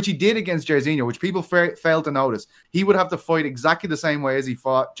on, and which he did against Jairzinho, which people failed to notice. He would have to fight exactly the same way as he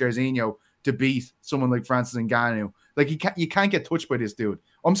fought Jairzinho to beat someone like Francis Ngannou. Like, you can't get touched by this dude.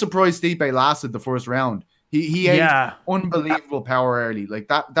 I'm surprised Stipe lasted the first round. He had unbelievable power early. Like,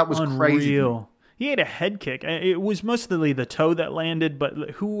 that was unreal. Crazy. He had a head kick. It was mostly the toe that landed,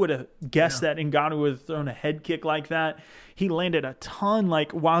 but who would have guessed that Ngannou would have thrown a head kick like that? He landed a ton,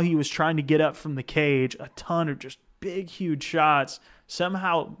 like, while he was trying to get up from the cage, a ton of just big, huge shots.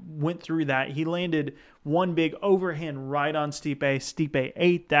 Somehow went through that. He landed one big overhand right on Stipe. Stipe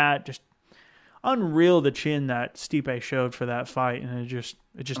ate that. Just unreal, the chin that Stipe showed for that fight, and it just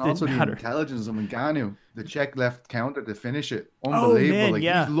didn't matter. The intelligence of Ngannou, the check left counter to finish it, unbelievable.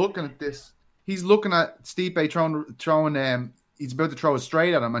 Man, he's looking at this. He's looking at Stipe throwing. He's about to throw it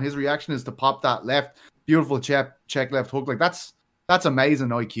straight at him, and his reaction is to pop that left. Beautiful check left hook. Like, that's amazing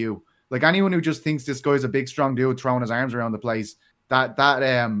IQ. Like, anyone who just thinks this guy's a big strong dude throwing his arms around the place, that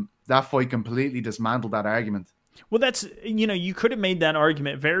fight completely dismantled that argument. Well, that's, you could have made that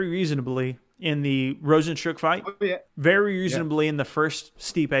argument very reasonably in the Rozenstruik fight, very reasonably in the first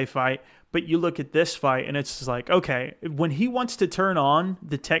Stipe fight. But you look at this fight, and it's like, okay, when he wants to turn on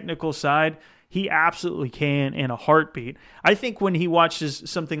the technical side, he absolutely can in a heartbeat. I think when he watches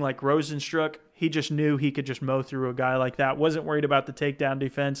something like Rozenstruik, he just knew he could just mow through a guy like that, wasn't worried about the takedown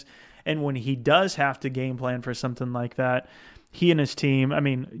defense. And when he does have to game plan for something like that, he and his team, I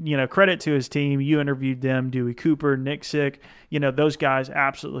mean, credit to his team. You interviewed them, Dewey Cooper, Nick Sick. Those guys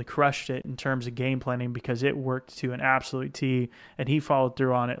absolutely crushed it in terms of game planning because it worked to an absolute T, and he followed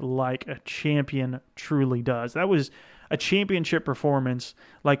through on it like a champion truly does. That was a championship performance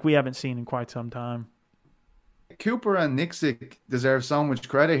like we haven't seen in quite some time. Cooper and Nick Sick deserve so much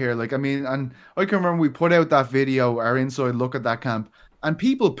credit here. Like, I mean, and I can remember we put out that video, our inside look at that camp, And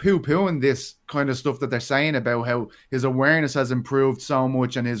people poo-pooing this kind of stuff that they're saying about how his awareness has improved so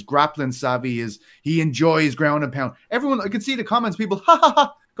much and his grappling savvy he enjoys ground and pound. Everyone, I can see the comments, people, ha ha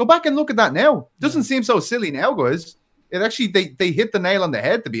ha, go back and look at that now. Doesn't seem so silly now, guys. It actually, they hit the nail on the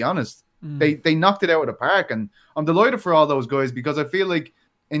head, to be honest. They knocked it out of the park, and I'm delighted for all those guys because I feel like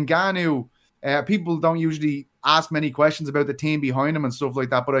Ngannou, people don't usually ask many questions about the team behind him and stuff like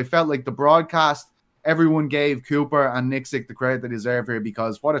that, but I felt like the broadcast, everyone gave Cooper and Nixick the credit they deserve here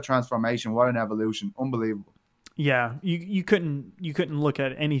because what a transformation, what an evolution, unbelievable. Yeah, you couldn't look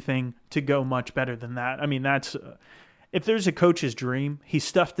at anything to go much better than that. I mean, that's if there's a coach's dream, he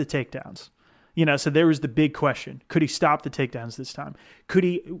stuffed the takedowns. You know, so there was the big question. Could he stop the takedowns this time?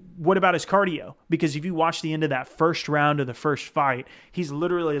 What about his cardio? Because if you watch the end of that first round of the first fight, he's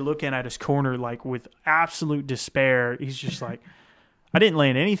literally looking at his corner like with absolute despair. He's just like, I didn't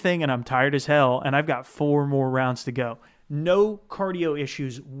land anything and I'm tired as hell and I've got 4 more rounds to go. No cardio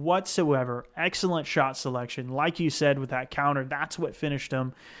issues whatsoever. Excellent shot selection. Like you said with that counter, that's what finished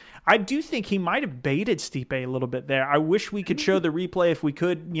him. I do think he might have baited Stipe a little bit there. I wish we could show the replay. If we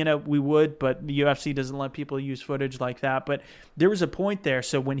could, we would, but the UFC doesn't let people use footage like that. But there was a point there.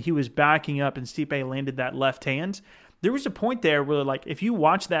 So when he was backing up and Stipe landed that left hand, there was a point there where, like, if you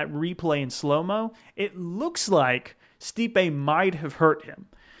watch that replay in slow-mo, it looks like Stipe might have hurt him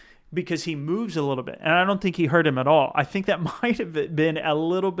because he moves a little bit. And I don't think he hurt him at all. I think that might have been a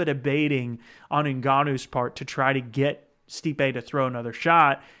little bit of baiting on Ngannou's part to try to get Stipe to throw another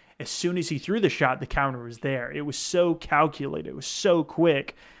shot. As soon as he threw the shot, the counter was there. It was so calculated. It was so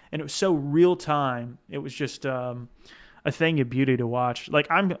quick. And it was so real time. It was just a thing of beauty to watch. Like,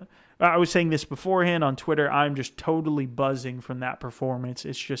 I was saying this beforehand on Twitter. I'm just totally buzzing from that performance.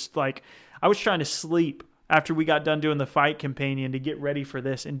 It's just like I was trying to sleep after we got done doing the Fight Companion to get ready for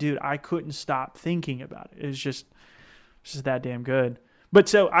this. And, dude, I couldn't stop thinking about it. It was just that damn good. But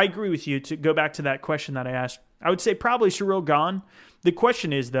so I agree with you. To go back to that question that I asked, I would say probably Ciryl Gane. The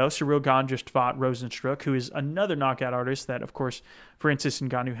question is, though, Ciryl Gane just fought Rozenstruik, who is another knockout artist that, of course, Francis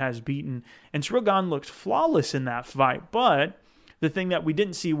Ngannou has beaten. And Ciryl Gane looked flawless in that fight. But the thing that we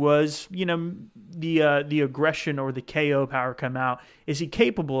didn't see was, the aggression or the KO power come out. Is he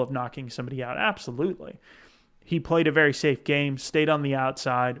capable of knocking somebody out? Absolutely. He played a very safe game, stayed on the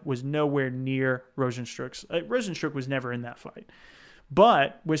outside, was nowhere near Rozenstruik's. Rozenstruik was never in that fight.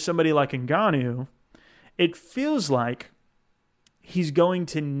 But with somebody like Ngannou, it feels like he's going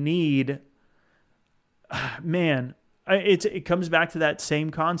to need, it comes back to that same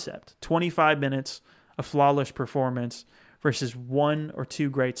concept. 25 minutes, a flawless performance versus 1 or 2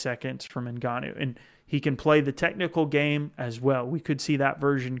 great seconds from Ngannou. And he can play the technical game as well. We could see that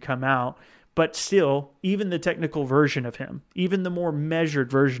version come out. But still, even the technical version of him, even the more measured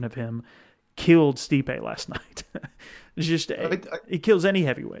version of him, killed Stipe last night. It's just, it kills any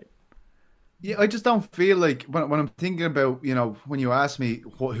heavyweight. Yeah, I just don't feel like when I'm thinking about, when you ask me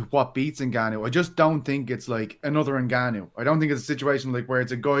what beats Ngannou, I just don't think it's like another Ngannou. I don't think it's a situation like where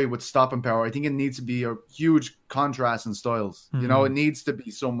it's a guy with stopping power. I think it needs to be a huge contrast in styles. Mm-hmm. It needs to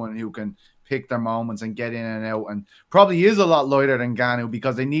be someone who can pick their moments and get in and out, and probably is a lot lighter than Ngannou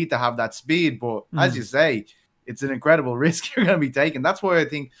because they need to have that speed. But as you say, it's an incredible risk you're going to be taking. That's why I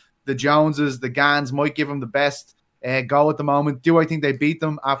think the Joneses, the Ganes might give him the best go at the moment. Do I think they beat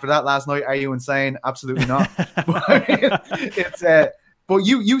them after that last night? Are you insane? Absolutely not. But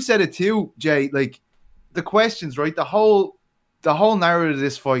you said it too, Jay. Like the questions, right? The whole narrative of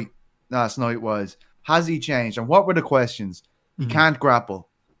this fight last night was: has he changed? And what were the questions? He can't grapple.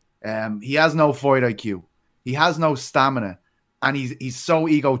 He has no fight IQ. He has no stamina, and he's so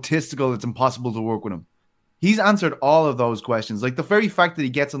egotistical it's impossible to work with him. He's answered all of those questions. Like the very fact that he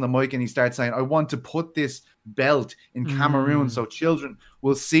gets on the mic and he starts saying, I want to put this belt in Cameroon so children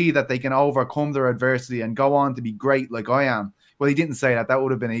will see that they can overcome their adversity and go on to be great like I am. Well, he didn't say that. That would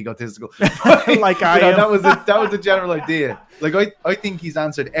have been egotistical. Like I am. That was the general idea. Like I think he's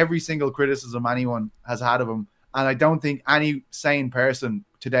answered every single criticism anyone has had of him. And I don't think any sane person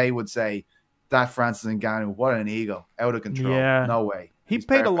today would say that Francis Ngannou, what an ego, out of control. Yeah. No way. He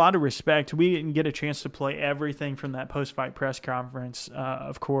paid a lot of respect. We didn't get a chance to play everything from that post-fight press conference,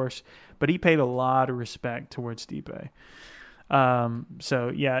 of course, but he paid a lot of respect towards Stipe.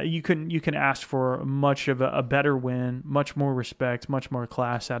 So yeah, you can ask for much of a better win, much more respect, much more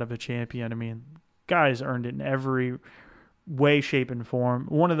class out of a champion. I mean, guys earned it in every way, shape, and form.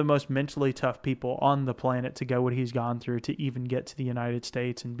 One of the most mentally tough people on the planet to go what he's gone through to even get to the United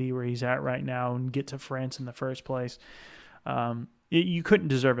States and be where he's at right now and get to France in the first place. You couldn't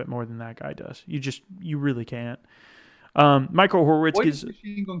deserve it more than that guy does. You really can't. Michael Horowitz Why did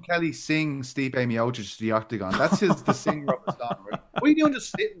Machine Gun Kelly sing Stipe Miocic to the octagon? That's the singer of the song, right? What are you doing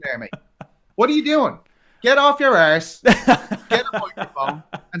just sitting there, mate? What are you doing? Get off your arse, get a microphone,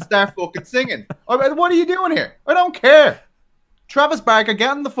 and start fucking singing. What are you doing here? I don't care. Travis Barker, get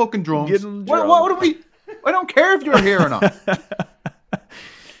on the fucking drums. What are we... I don't care if you're here or not.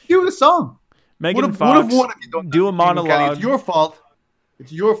 Do the song. Megan Fox, do a monologue. It's your fault.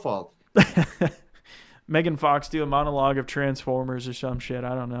 It's your fault. Megan Fox, do a monologue of Transformers or some shit.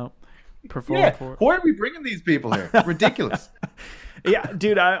 I don't know. Perform for it. Why are we bringing these people here? Ridiculous. Yeah,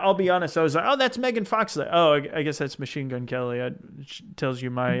 dude, I'll be honest. I was like, oh, that's Megan Fox. Like, oh, I guess that's Machine Gun Kelly. It tells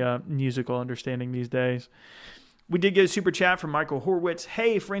you my musical understanding these days. We did get a super chat from Michael Horwitz.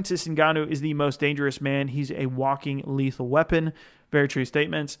 Hey, Francis Ngannou is the most dangerous man. He's a walking lethal weapon. Very true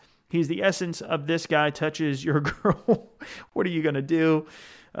statements. He's the essence of this guy touches your girl. What are you going to do?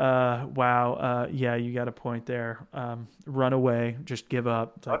 Wow. Yeah, you got a point there. Run away. Just give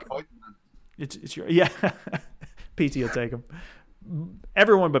up. It's your, yeah. PT will take him.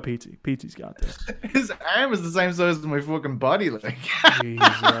 Everyone but PT. PT's got this. His arm is the same size as my fucking body. Like.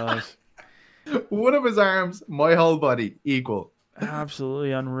 Jesus. One of his arms, my whole body, equal.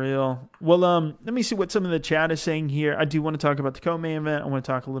 Absolutely unreal. Well, let me see what some of the chat is saying here. I do want to talk about the co-main event. I want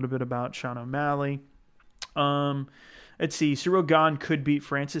to talk a little bit about Sean O'Malley. Let's see. Cyril Gane could beat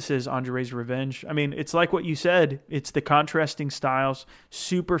Francis's Andre's Revenge. I mean, it's like what you said. It's the contrasting styles.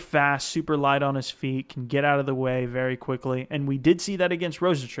 Super fast, super light on his feet, can get out of the way very quickly. And we did see that against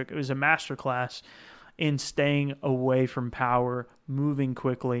Rosenstruck. It was a masterclass in staying away from power, moving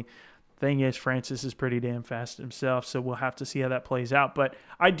quickly. Thing is, Francis is pretty damn fast himself, so we'll have to see how that plays out. But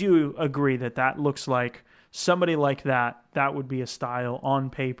I do agree that looks like somebody like that would be a style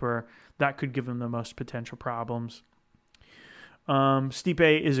on paper that could give him the most potential problems.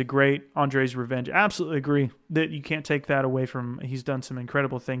 Stipe is a great Andre's Revenge. Absolutely agree that you can't take that away from him. He's done some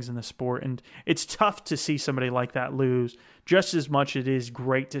incredible things in the sport, and it's tough to see somebody like that lose just as much as it is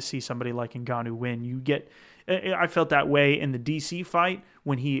great to see somebody like Ngannou win. I felt that way in the DC fight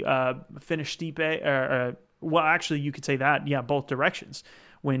when he finished Stipe. Well, actually, you could say that. Yeah, both directions.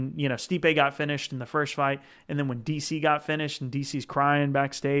 When Stipe got finished in the first fight, and then when DC got finished, and DC's crying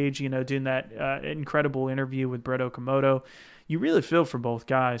backstage, doing that incredible interview with Brett Okamoto, you really feel for both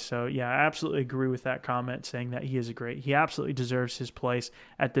guys. So yeah, I absolutely agree with that comment, saying that he absolutely deserves his place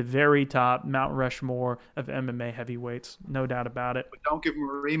at the very top, Mount Rushmore of MMA heavyweights, no doubt about it. But don't give him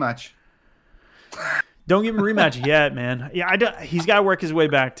a rematch. Don't give him a rematch yet, man. Yeah, he's got to work his way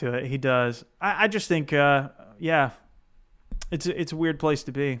back to it. He does. I just think, yeah, it's a weird place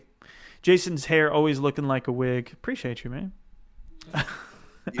to be. Jason's hair always looking like a wig. Appreciate you, man.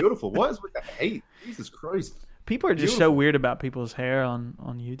 Beautiful. What is with the hate? Jesus Christ. People are just so weird about people's hair on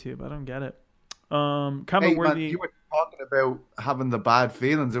YouTube. I don't get it. Comment worthy. You were talking about having the bad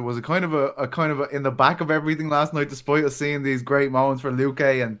feelings. It was a kind of a in the back of everything last night, despite us seeing these great moments for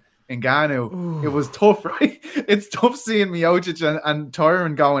Luque and Ngannou. It was tough, right? It's tough seeing Miocic and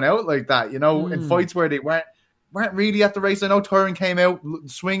Tyron going out like that, in fights where they weren't really at the race. I know Tyron came out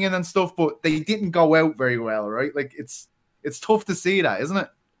swinging and stuff, but they didn't go out very well, right? Like it's tough to see that, isn't it?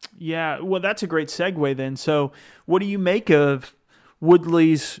 Yeah, well, that's a great segue then. So what do you make of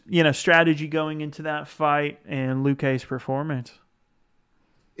Woodley's, strategy going into that fight and Luque's performance?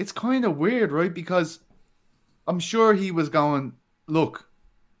 It's kind of weird, right? Because I'm sure he was going, look,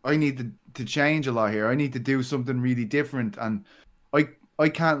 I need to change a lot here. I need to do something really different. And I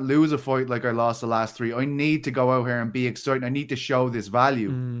can't lose a fight like I lost the last three. I need to go out here and be exciting. I need to show this value.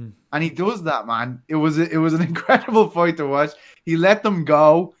 And he does that, man. It was an incredible fight to watch. He let them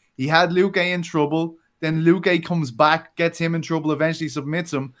go. He had Luque in trouble. Then Luque comes back, gets him in trouble, eventually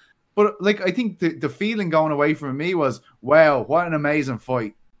submits him. But I think the feeling going away from me was, wow, what an amazing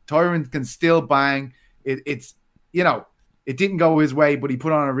fight. Tyron can still bang. It's it didn't go his way, but he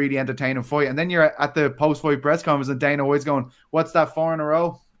put on a really entertaining fight. And then you're at the post-fight press conference and Dana White's going, what's that, 4 in a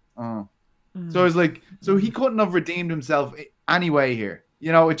row? Oh. So it's like, so he couldn't have redeemed himself anyway here.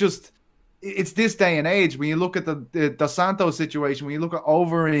 It's this day and age. When you look at the Dos Santos situation, when you look at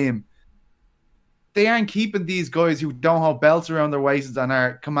Overeem, they aren't keeping these guys who don't have belts around their waists and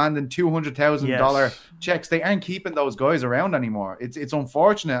are commanding $200,000 checks. They aren't keeping those guys around anymore. It's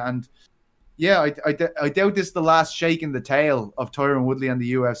unfortunate. And yeah, I doubt this is the last shake in the tail of Tyron Woodley and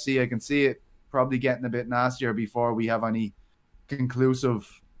the UFC. I can see it probably getting a bit nastier before we have any conclusive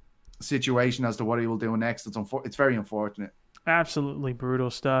situation as to what he will do next. It's very unfortunate. Absolutely brutal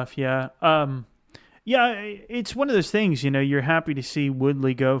stuff. Yeah. Yeah, it's one of those things, you're happy to see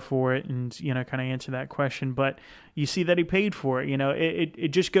Woodley go for it and, kind of answer that question, but you see that he paid for it. It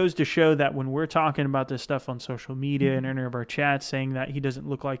just goes to show that when we're talking about this stuff on social media and in any of our chats saying that he doesn't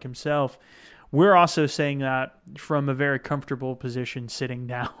look like himself, we're also saying that from a very comfortable position sitting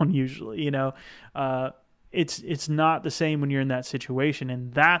down usually, it's not the same when you're in that situation,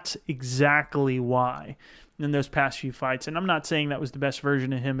 and that's exactly why in those past few fights. And I'm not saying that was the best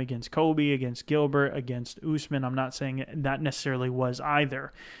version of him against Colby, against Gilbert, against Usman. I'm not saying that necessarily was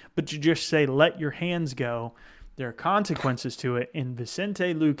either. But to just say, let your hands go, there are consequences to it. And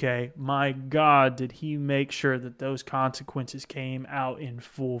Vicente Luque, my God, did he make sure that those consequences came out in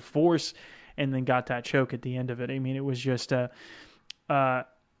full force and then got that choke at the end of it. I mean, it was just it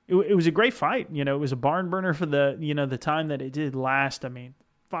was a great fight. It was a barn burner for the time that it did last. I mean,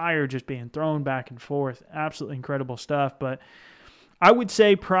 fire just being thrown back and forth. Absolutely incredible stuff. But I would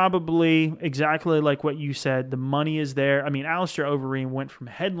say probably exactly like what you said. The money is there. I mean, Alistair Overeem went from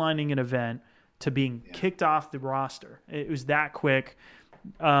headlining an event to being kicked off the roster. It was that quick.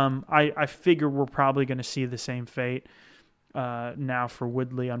 I figure we're probably going to see the same fate now for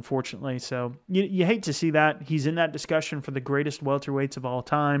Woodley, unfortunately. So you hate to see that. He's in that discussion for the greatest welterweights of all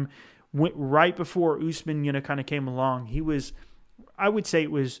time. Right before Usman, kind of came along, he was, I would say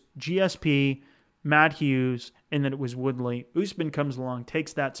it was GSP, Matt Hughes, and then it was Woodley. Usman comes along,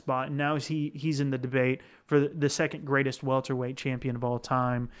 takes that spot, and now he's in the debate for the second greatest welterweight champion of all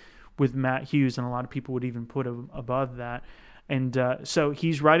time with Matt Hughes, and a lot of people would even put him above that. And so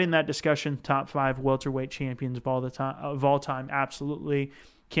he's right in that discussion, top 5 welterweight champions of all time, absolutely.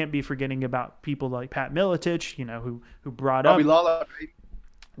 Can't be forgetting about people like Pat Miletich, who brought Robbie up Lawler.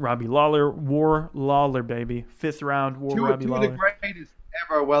 Robbie Lawler, War Lawler, baby. 5th round, Robbie Lawler. Two of the greatest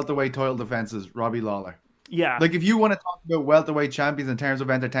ever welterweight title defenses, Robbie Lawler. Yeah. Like, if you want to talk about welterweight champions in terms of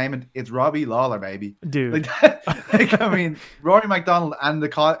entertainment, it's Robbie Lawler, baby. Dude. I mean, Rory McDonald and the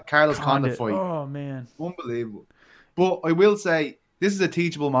Carlos Condit fight. Oh, man. Unbelievable. But I will say, this is a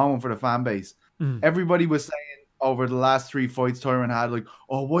teachable moment for the fan base. Everybody was saying over the last 3 fights Tyron had, like,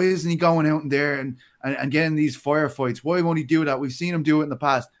 oh, why isn't he going out in there and getting these firefights? Why won't he do that? We've seen him do it in the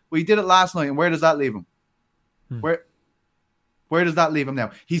past. Well, he did it last night, and where does that leave him? Where does that leave him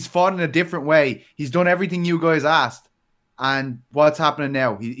now? He's fought in a different way. He's done everything you guys asked. And what's happening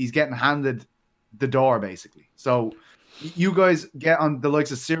now? He's getting handed the door, basically. So you guys get on the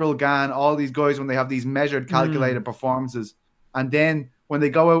likes of Cyril Gane, all these guys, when they have these measured, calculated performances. And then when they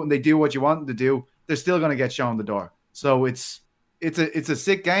go out and they do what you want them to do, they're still going to get shown the door. So it's a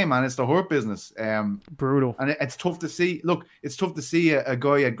sick game, man. It's the hurt business. Brutal. And it's tough to see. Look, it's tough to see a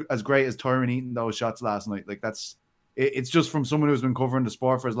guy as great as Tyron eating those shots last night. Like, it's just from someone who's been covering the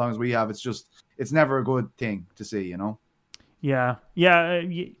sport for as long as we have. It's never a good thing to see, Yeah.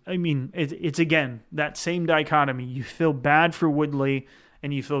 I mean, it's again, that same dichotomy. You feel bad for Woodley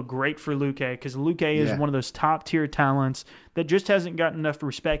and you feel great for Luque, because Luque is one of those top tier talents that just hasn't gotten enough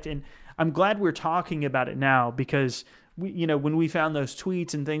respect. And I'm glad we're talking about it now, because when we found those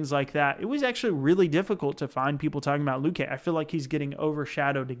tweets and things like that, it was actually really difficult to find people talking about Luque. I feel like he's getting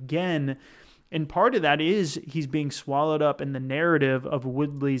overshadowed again. And part of that is he's being swallowed up in the narrative of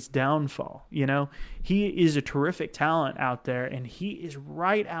Woodley's downfall. He is a terrific talent out there, and he is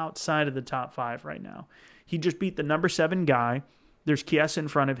right outside of the top 5 right now. He just beat the number 7 guy. There's Chiesa in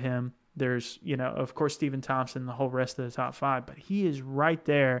front of him. There's, of course, Stephen Thompson, the whole rest of the top 5. But he is right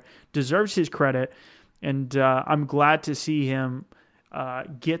there, deserves his credit. And I'm glad to see him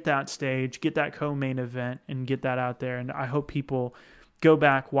get that stage, get that co-main event, and get that out there. And I hope people go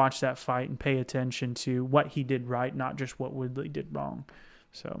back, watch that fight, and pay attention to what he did right, not just what Woodley did wrong.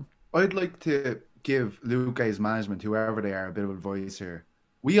 So I'd like to give Luque's management, whoever they are, a bit of advice here.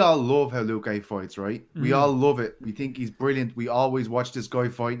 We all love how Luque fights, right? We all love it. We think he's brilliant. We always watch this guy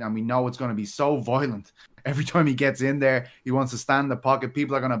fighting, and we know it's going to be so violent. Every time he gets in there, he wants to stand in the pocket.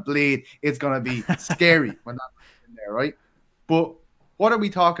 People are going to bleed. It's going to be scary when that's in there, right? But what are we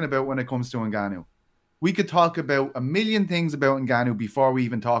talking about when it comes to Ngannou? We could talk about a million things about Ngannou before we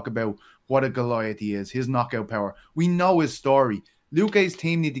even talk about what a Goliath he is, his knockout power. We know his story. Luque's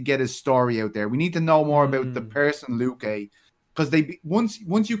team need to get his story out there. We need to know more about the person Luque, because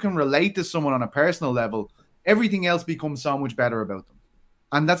once you can relate to someone on a personal level, everything else becomes so much better about them.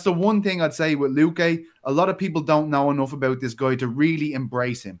 And that's the one thing I'd say with Luque. A lot of people don't know enough about this guy to really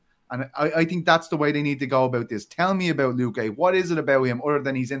embrace him. And I think that's the way they need to go about this. Tell me about Luque. What is it about him other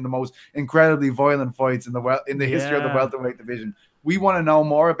than he's in the most incredibly violent fights in the history of the welterweight division? We want to know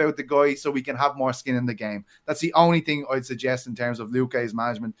more about the guy so we can have more skin in the game. That's the only thing I'd suggest in terms of Luque's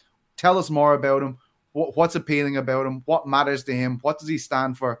management. Tell us more about him. What's appealing about him? What matters to him? What does he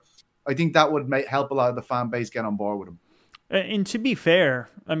stand for? I think that would help a lot of the fan base get on board with him. And to be fair,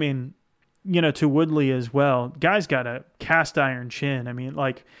 I mean, to Woodley as well, guy's got a cast iron chin. I mean,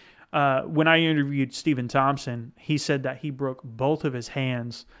 like when I interviewed Stephen Thompson, he said that he broke both of his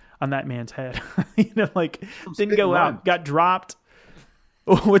hands on that man's head. Didn't go out, got dropped.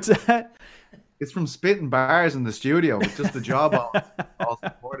 What's that? It's from spitting bars in the studio with just the jawbone all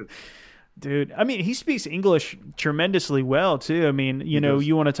supported. Dude, I mean, he speaks English tremendously well, too. I mean,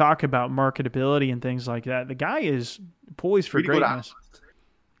 you want to talk about marketability and things like that. The guy is poised for greatness.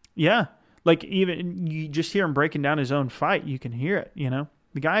 Yeah. Like, even you just hear him breaking down his own fight. You can hear it,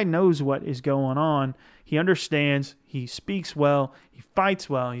 The guy knows what is going on. He understands. He speaks well. He fights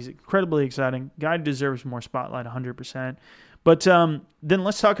well. He's incredibly exciting. Guy deserves more spotlight, 100%. But then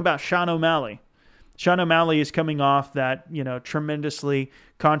let's talk about Sean O'Malley. Sean O'Malley is coming off that, tremendously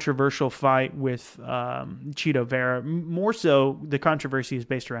controversial fight with Chito Vera. More so, the controversy is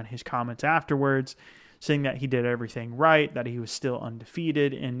based around his comments afterwards, saying that he did everything right, that he was still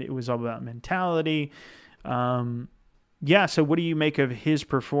undefeated, and it was all about mentality. So what do you make of his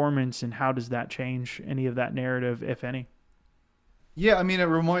performance, and how does that change any of that narrative, if any? Yeah, I mean, it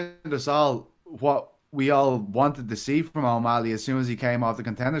reminded us all what we all wanted to see from O'Malley as soon as he came off the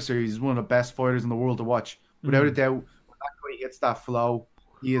Contender Series. He's one of the best fighters in the world to watch. Without a doubt, when that guy hits that flow,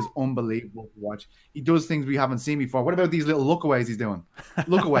 he is unbelievable to watch. He does things we haven't seen before. What about these little lookaways he's doing?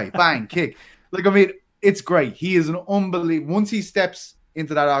 Look away, bang, kick. It's great. He is an unbelievable. Once he steps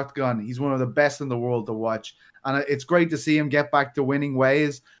into that octagon, he's one of the best in the world to watch. And it's great to see him get back to winning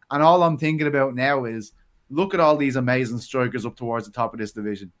ways. And all I'm thinking about now is, look at all these amazing strikers up towards the top of this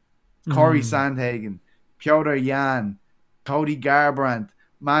division. Corey Sandhagen, Piotr Yan, Cody Garbrandt,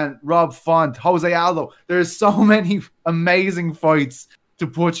 Rob Font, Jose Aldo. There's so many amazing fights to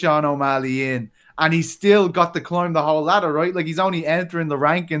put Sean O'Malley in. And he's still got to climb the whole ladder, right? Like, he's only entering the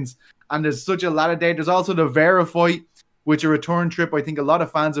rankings. And there's such a ladder there. There's also the Vera fight, which a return trip I think a lot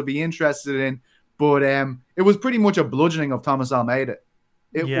of fans will be interested in. But it was pretty much a bludgeoning of Thomas Almeida.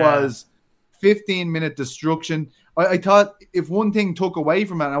 It was 15-minute destruction. I thought if one thing took away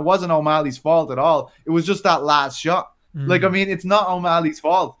from it, and it wasn't O'Malley's fault at all, it was just that last shot. It's not O'Malley's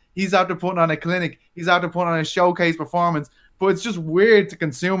fault. He's out to put on a clinic. He's out to put on a showcase performance. But it's just weird to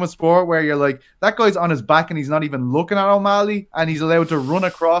consume a sport where you're like, that guy's on his back and he's not even looking at O'Malley, and he's allowed to run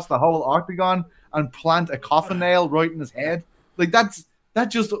across the whole octagon and plant a coffin nail right in his head. Like, that's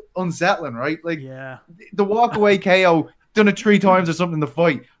just unsettling, right? The walk-away KO, done it 3 times or something in the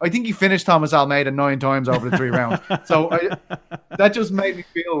fight. I think he finished Thomas Almeida 9 times over the 3 rounds. So that just made me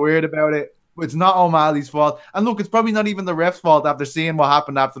feel weird about it. It's not O'Malley's fault. And look, it's probably not even the ref's fault after seeing what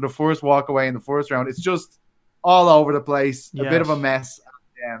happened after the first walk-away in the first round. It's just all over the place. A bit of a mess.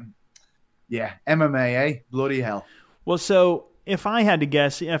 MMA, eh? Bloody hell. Well, so if I had to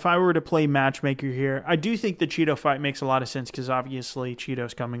guess, if I were to play matchmaker here, I do think the Chito fight makes a lot of sense because obviously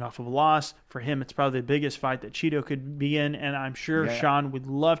Chito's coming off of a loss. For him, it's probably the biggest fight that Chito could be in, and I'm sure Sean would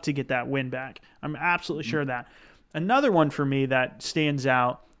love to get that win back. I'm absolutely sure of that. Another one for me that stands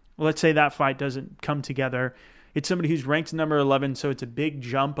out, let's say that fight doesn't come together. It's somebody who's ranked number 11, so it's a big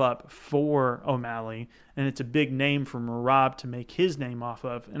jump up for O'Malley, and it's a big name for Merab to make his name off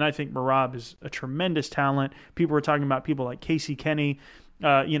of. And I think Merab is a tremendous talent. People were talking about people like Casey Kenny.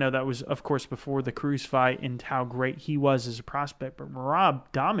 That was, of course, before the Cruz fight and how great he was as a prospect, but Merab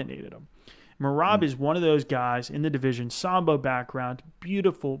dominated him. Merab is one of those guys in the division, Sambo background,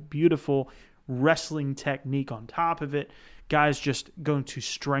 beautiful, beautiful wrestling technique on top of it. Guys just going to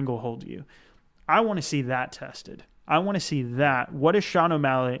stranglehold you. I want to see that tested. I want to see that. What does Sean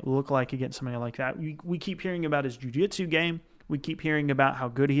O'Malley look like against somebody like that? We keep hearing about his jiu-jitsu game. We keep hearing about how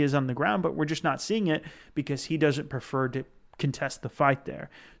good he is on the ground, but we're just not seeing it because he doesn't prefer to contest the fight there.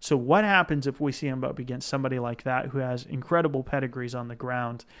 So what happens if we see him up against somebody like that who has incredible pedigrees on the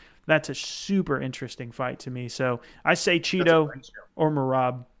ground? That's a super interesting fight to me. So I say Chito or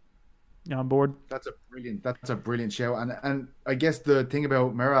Merab. You on board? That's a brilliant show. And I guess the thing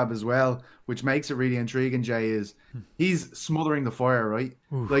about Merab as well, which makes it really intriguing, Jay, is he's smothering the fire, right?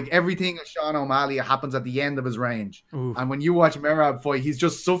 Oof. Like everything at Sean O'Malley happens at the end of his range. Oof. And when you watch Merab fight, he's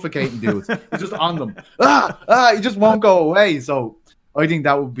just suffocating dudes. He's just on them. He just won't go away. So I think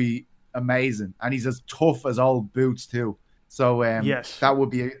that would be amazing. And he's as tough as old boots too. So that would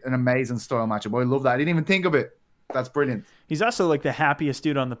be an amazing style matchup. I love that. I didn't even think of it. That's brilliant. He's also like the happiest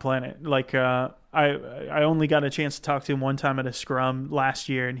dude on the planet. Like I only got a chance to talk to him one time at a scrum last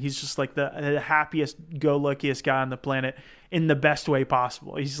year, and he's just like the happiest, go-luckiest guy on the planet in the best way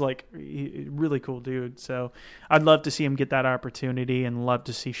possible. He's like a really cool dude. So I'd love to see him get that opportunity and love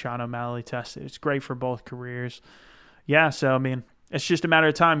to see Sean O'Malley tested. It's great for both careers. Yeah, so I mean, It's just a matter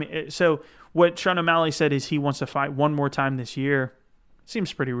of time. So what Sean O'Malley said is he wants to fight one more time this year.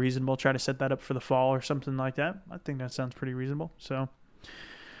 Seems pretty reasonable. Try to set that up for the fall or something like that. I think that sounds pretty reasonable. So,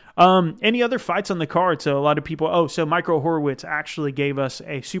 any other fights on the card? So a lot of people. So Micro Horowitz actually gave us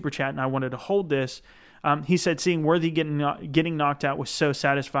a super chat, and I wanted to hold this. He said seeing Worthy getting knocked out was so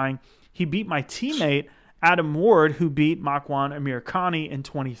satisfying. He beat my teammate Adam Ward, who beat Makwan Amirkhani in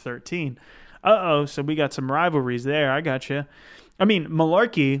 2013. So we got some rivalries there. I got you. I mean,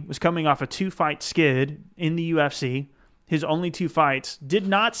 Malarkey was coming off a 2-fight skid in the UFC. His only 2 fights. Did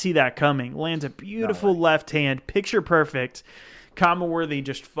not see that coming. Lands a beautiful left hand. Picture perfect. Khama Worthy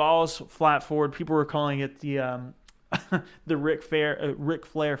just falls flat forward. People were calling it the the Ric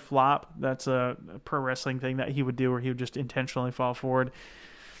Flair flop. That's a pro wrestling thing that he would do where he would just intentionally fall forward.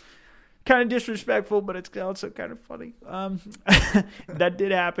 Kind of disrespectful, but it's also kind of funny. That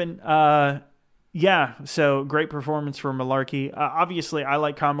did happen. So great performance for Malarkey. Obviously, I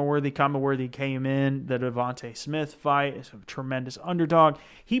like Khama Worthy. Khama Worthy came in the Devontae Smith fight. Is a tremendous underdog.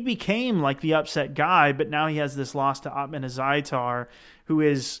 He became like the upset guy, but now he has this loss to Otman Azaitar, who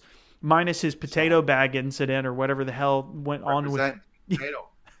is minus his potato bag incident or whatever the hell went on with potato.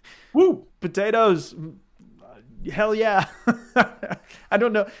 Woo! Potatoes. Hell yeah. I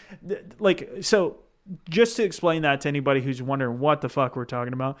don't know. So just to explain that to anybody who's wondering what the fuck we're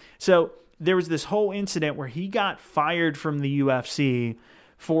talking about. So there was this whole incident where he got fired from the UFC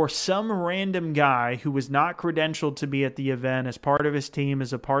for some random guy who was not credentialed to be at the event as part of his team,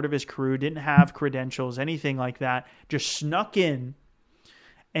 as a part of his crew, didn't have credentials, anything like that, just snuck in.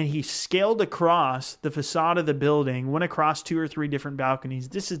 And he scaled across the facade of the building, went across 2 or 3 different balconies.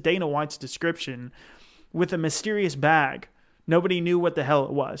 This is Dana White's description, with a mysterious bag. Nobody knew what the hell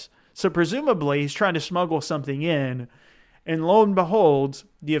it was. So presumably he's trying to smuggle something in. And lo and behold,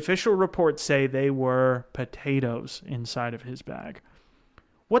 the official reports say they were potatoes inside of his bag.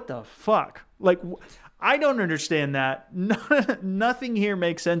 What the fuck? I don't understand that. Nothing here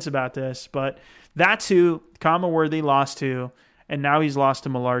makes sense about this, but that's who Khama Worthy lost to. And now he's lost to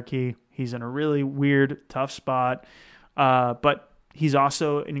Malarkey. He's in a really weird, tough spot. But he's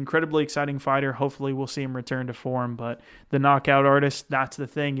also an incredibly exciting fighter. Hopefully we'll see him return to form. But the knockout artist, that's the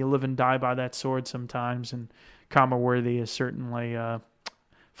thing. You live and die by that sword sometimes. And Khama Worthy is certainly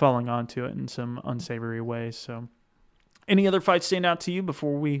falling onto it in some unsavory ways. So, any other fights stand out to you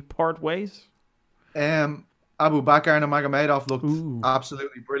before we part ways? Abu Bakr and Nurmagomedov looked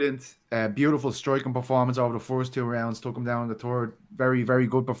absolutely brilliant. Beautiful striking performance over the first 2 rounds. Took him down in the third. Very, very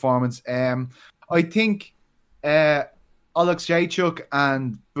good performance. I think Oleksiejczuk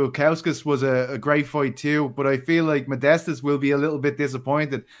and Bukauskas was a great fight too, but I feel like Modestas will be a little bit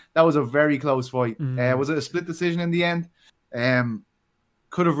disappointed. That was a very close fight. Was it a split decision in the end?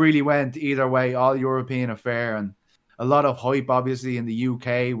 Could have really went either way. All European affair, and a lot of hype obviously in the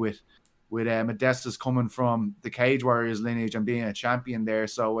UK with Modestas coming from the Cage Warriors lineage and being a champion there.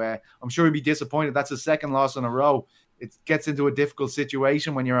 So I'm sure he'd be disappointed. That's his 2nd loss in a row. It gets into a difficult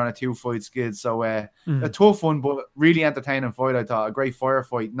situation when you're on a 2-fight skid. So a tough one, but really entertaining fight, I thought. A great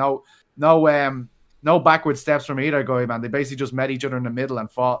firefight. No backward steps from either guy, man. They basically just met each other in the middle and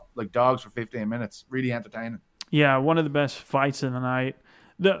fought like dogs for 15 minutes. Really entertaining. Yeah, one of the best fights of the night.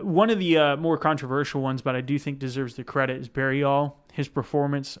 One of the more controversial ones, but I do think deserves the credit, is Barrial. His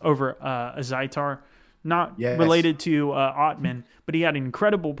performance over Azaitar. Not related to Otman, but he had an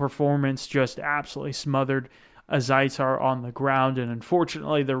incredible performance, just absolutely smothered Azaitar on the ground, and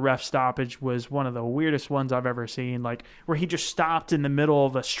unfortunately the ref stoppage was one of the weirdest ones I've ever seen, where he just stopped in the middle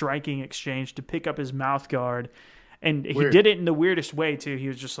of a striking exchange to pick up his mouth guard, and he did it in the weirdest way too. He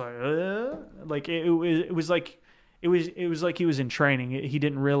was just it was like he was in training. He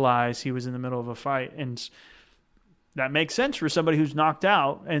didn't realize he was in the middle of a fight, and that makes sense for somebody who's knocked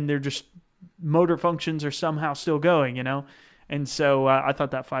out and they're just motor functions are somehow still going, And so I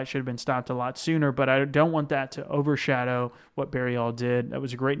thought that fight should have been stopped a lot sooner, but I don't want that to overshadow what Barrial did. That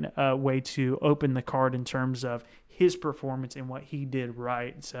was a great way to open the card in terms of his performance and what he did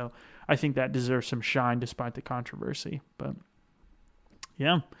right. So I think that deserves some shine despite the controversy. But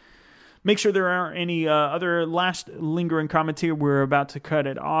yeah, make sure there aren't any other last lingering comments here. We're about to cut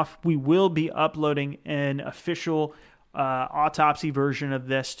it off. We will be uploading an official autopsy version of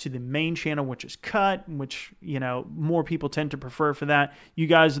this to the main channel, which is cut, which more people tend to prefer for that. You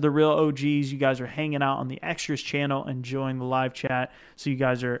guys are the real OGs. You guys are hanging out on the extras channel, enjoying the live chat, so you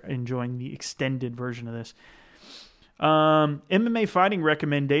guys are enjoying the extended version of this. MMA fighting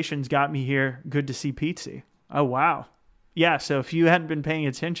recommendations got me here. Good to see Pizzi. Oh wow, yeah. So if you hadn't been paying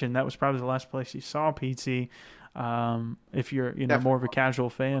attention, that was probably the last place you saw Pizzi. If you're more of a casual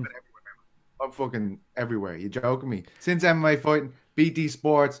fan. I'm fucking everywhere. You joking me? Since MMA fighting, BT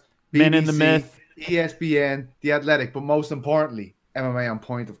Sports, BBC, Men in the Myth, ESPN, The Athletic, but most importantly, MMA On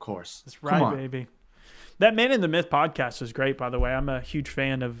Point, of course. That's right, baby. That Man in the Myth podcast was great, by the way. I'm a huge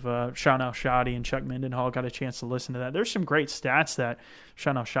fan of Sean Al-Shadi and Chuck Mendenhall. Got a chance to listen to that. There's some great stats that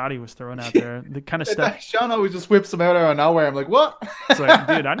Sean Al-Shadi was throwing out there. The kind of stuff. Sean always just whips them out of nowhere. I'm like, what? It's like,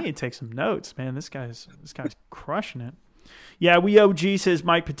 dude, I need to take some notes, man. This guy's crushing it. Yeah, we OG says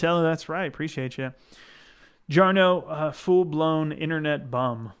Mike Patella. That's right. Appreciate you. Jarno, full-blown internet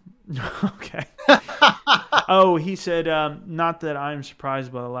bum. Okay. Oh, he said, not that I'm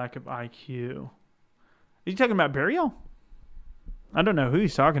surprised by the lack of IQ. Is he talking about Burial? I don't know who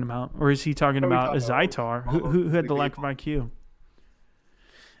he's talking about. Or is he talking about Zaitar, who had the lack of IQ?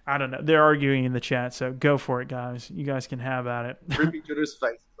 I don't know. They're arguing in the chat, so go for it, guys. You guys can have at it. Rip each other's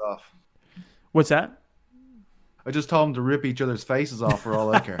faces off. What's that? I just told them to rip each other's faces off for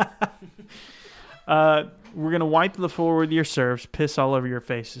all I care. We're going to wipe the floor with your serves, piss all over your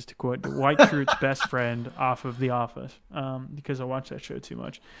faces, to quote Dwight Schrute's best friend off of The Office, because I watch that show too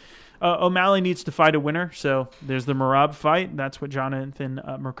much. O'Malley needs to fight a winner, so there's the Merab fight. That's what Jonathan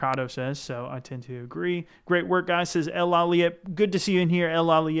Mercado says, so I tend to agree. Great work, guys, says El Aliet. Good to see you in here, El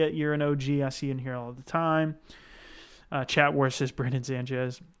Aliet. You're an OG. I see you in here all the time. Chat War says Brendan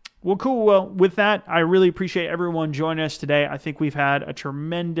Sanchez. Well, cool. Well, with that, I really appreciate everyone joining us today. I think we've had a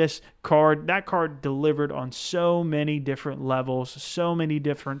tremendous card. That card delivered on so many different levels, so many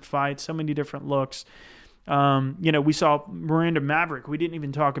different fights, so many different looks. We saw Miranda Maverick. We didn't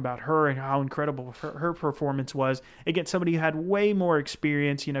even talk about her and how incredible her performance was against somebody who had way more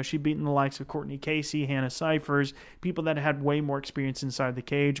experience. She'd beaten the likes of Courtney Casey, Hannah Cyphers, people that had way more experience inside the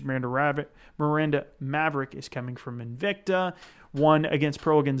cage. Miranda Maverick is coming from Invicta. Won against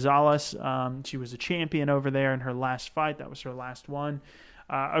Pearl Gonzalez. She was a champion over there in her last fight. That was her last one.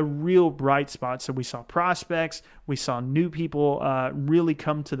 A real bright spot. So we saw prospects. We saw new people really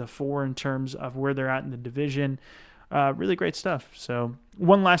come to the fore in terms of where they're at in the division. Really great stuff. So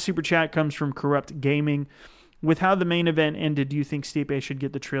one last super chat comes from Corrupt Gaming. With how the main event ended, do you think Stipe should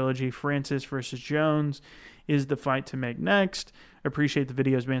get the trilogy? Francis versus Jones is the fight to make next. Appreciate the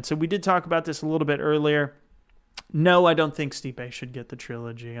videos, man. So we did talk about this a little bit earlier. No, I don't think Stipe should get the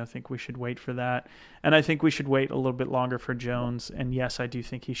trilogy. I think we should wait for that. And I think we should wait a little bit longer for Jones. And yes, I do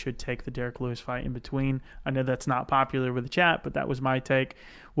think he should take the Derek Lewis fight in between. I know that's not popular with the chat, but that was my take.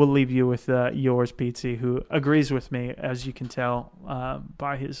 We'll leave you with yours, Pizzi, who agrees with me, as you can tell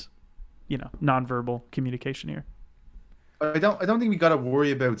by his, nonverbal communication here. I don't think we got to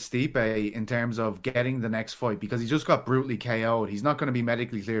worry about Stipe in terms of getting the next fight because he just got brutally KO'd. He's not going to be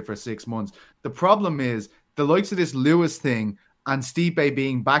medically cleared for 6 months. The problem is the likes of this Lewis thing and Stipe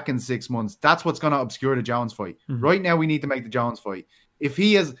being back in 6 months, that's what's going to obscure the Jones fight. Mm-hmm. Right now, we need to make the Jones fight. If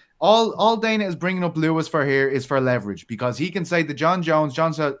he is all Dana is bringing up Lewis for here is for leverage because he can say to John Jones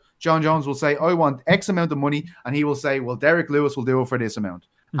will say, I want X amount of money. And he will say, well, Derek Lewis will do it for this amount.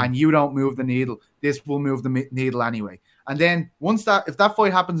 Mm-hmm. And you don't move the needle. This will move the needle anyway. And then if that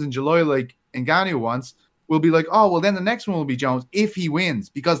fight happens in July, like Ngannou wants, we'll be like, oh, well, then the next one will be Jones if he wins,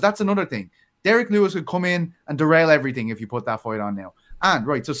 because that's another thing. Derek Lewis could come in and derail everything if you put that fight on now. And,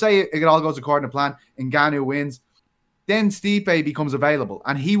 right, so say it all goes according to plan, Ngannou wins, then Stipe becomes available,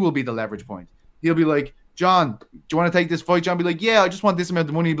 and he will be the leverage point. He'll be like, John, do you want to take this fight? John will be like, yeah, I just want this amount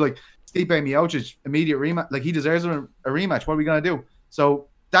of money. He'll be like, Stipe Miocic, immediate rematch. Like, he deserves a rematch. What are we going to do? So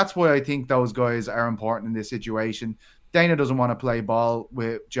that's why I think those guys are important in this situation. Dana doesn't want to play ball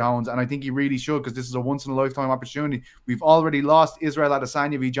with Jones, and I think he really should because this is a once-in-a-lifetime opportunity. We've already lost Israel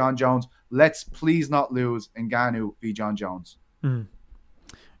Adesanya v. John Jones. Let's please not lose Ngannou v. John Jones. Mm.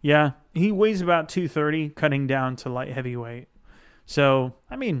 Yeah, he weighs about 230, cutting down to light heavyweight. So,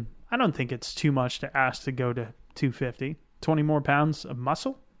 I mean, I don't think it's too much to ask to go to 250. 20 more pounds of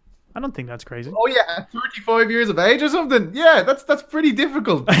muscle? I don't think that's crazy. Oh, yeah, at 35 years of age or something? Yeah, that's pretty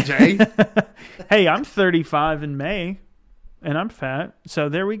difficult, Jay. Hey, I'm 35 in May, and I'm fat. So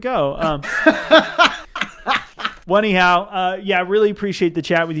there we go. Well, anyhow, really appreciate the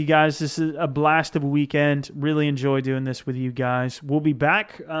chat with you guys. This is a blast of a weekend. Really enjoy doing this with you guys. We'll be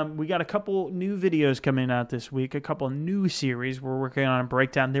back. We got a couple new videos coming out this week, a couple new series. We're working on a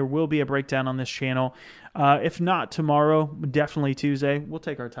breakdown. There will be a breakdown on this channel. If not tomorrow, definitely Tuesday. We'll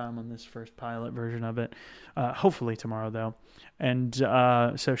take our time on this first pilot version of it. Hopefully tomorrow, though. And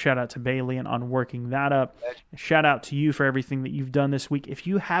so shout out to Bailey on working that up. Shout out to you for everything that you've done this week. If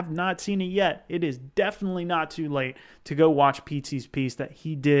you have not seen it yet, it is definitely not too late to go watch Pete's piece that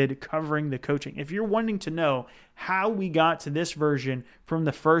he did covering the coaching. If you're wanting to know how we got to this version from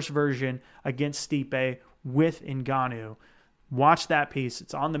the first version against Stipe with Ngannou, Watch that piece.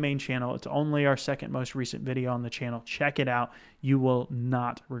 It's on the main channel. It's only our second most recent video on the channel. Check it out. You will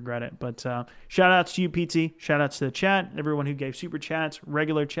not regret it. But shout outs to you, PT. Shout outs to the chat, everyone who gave super chats,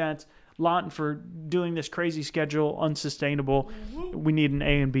 regular chats. Lawton for doing this crazy schedule, unsustainable. We need an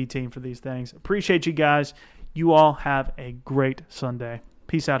A and B team for these things. Appreciate you guys. You all have a great Sunday.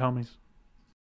 Peace out, homies.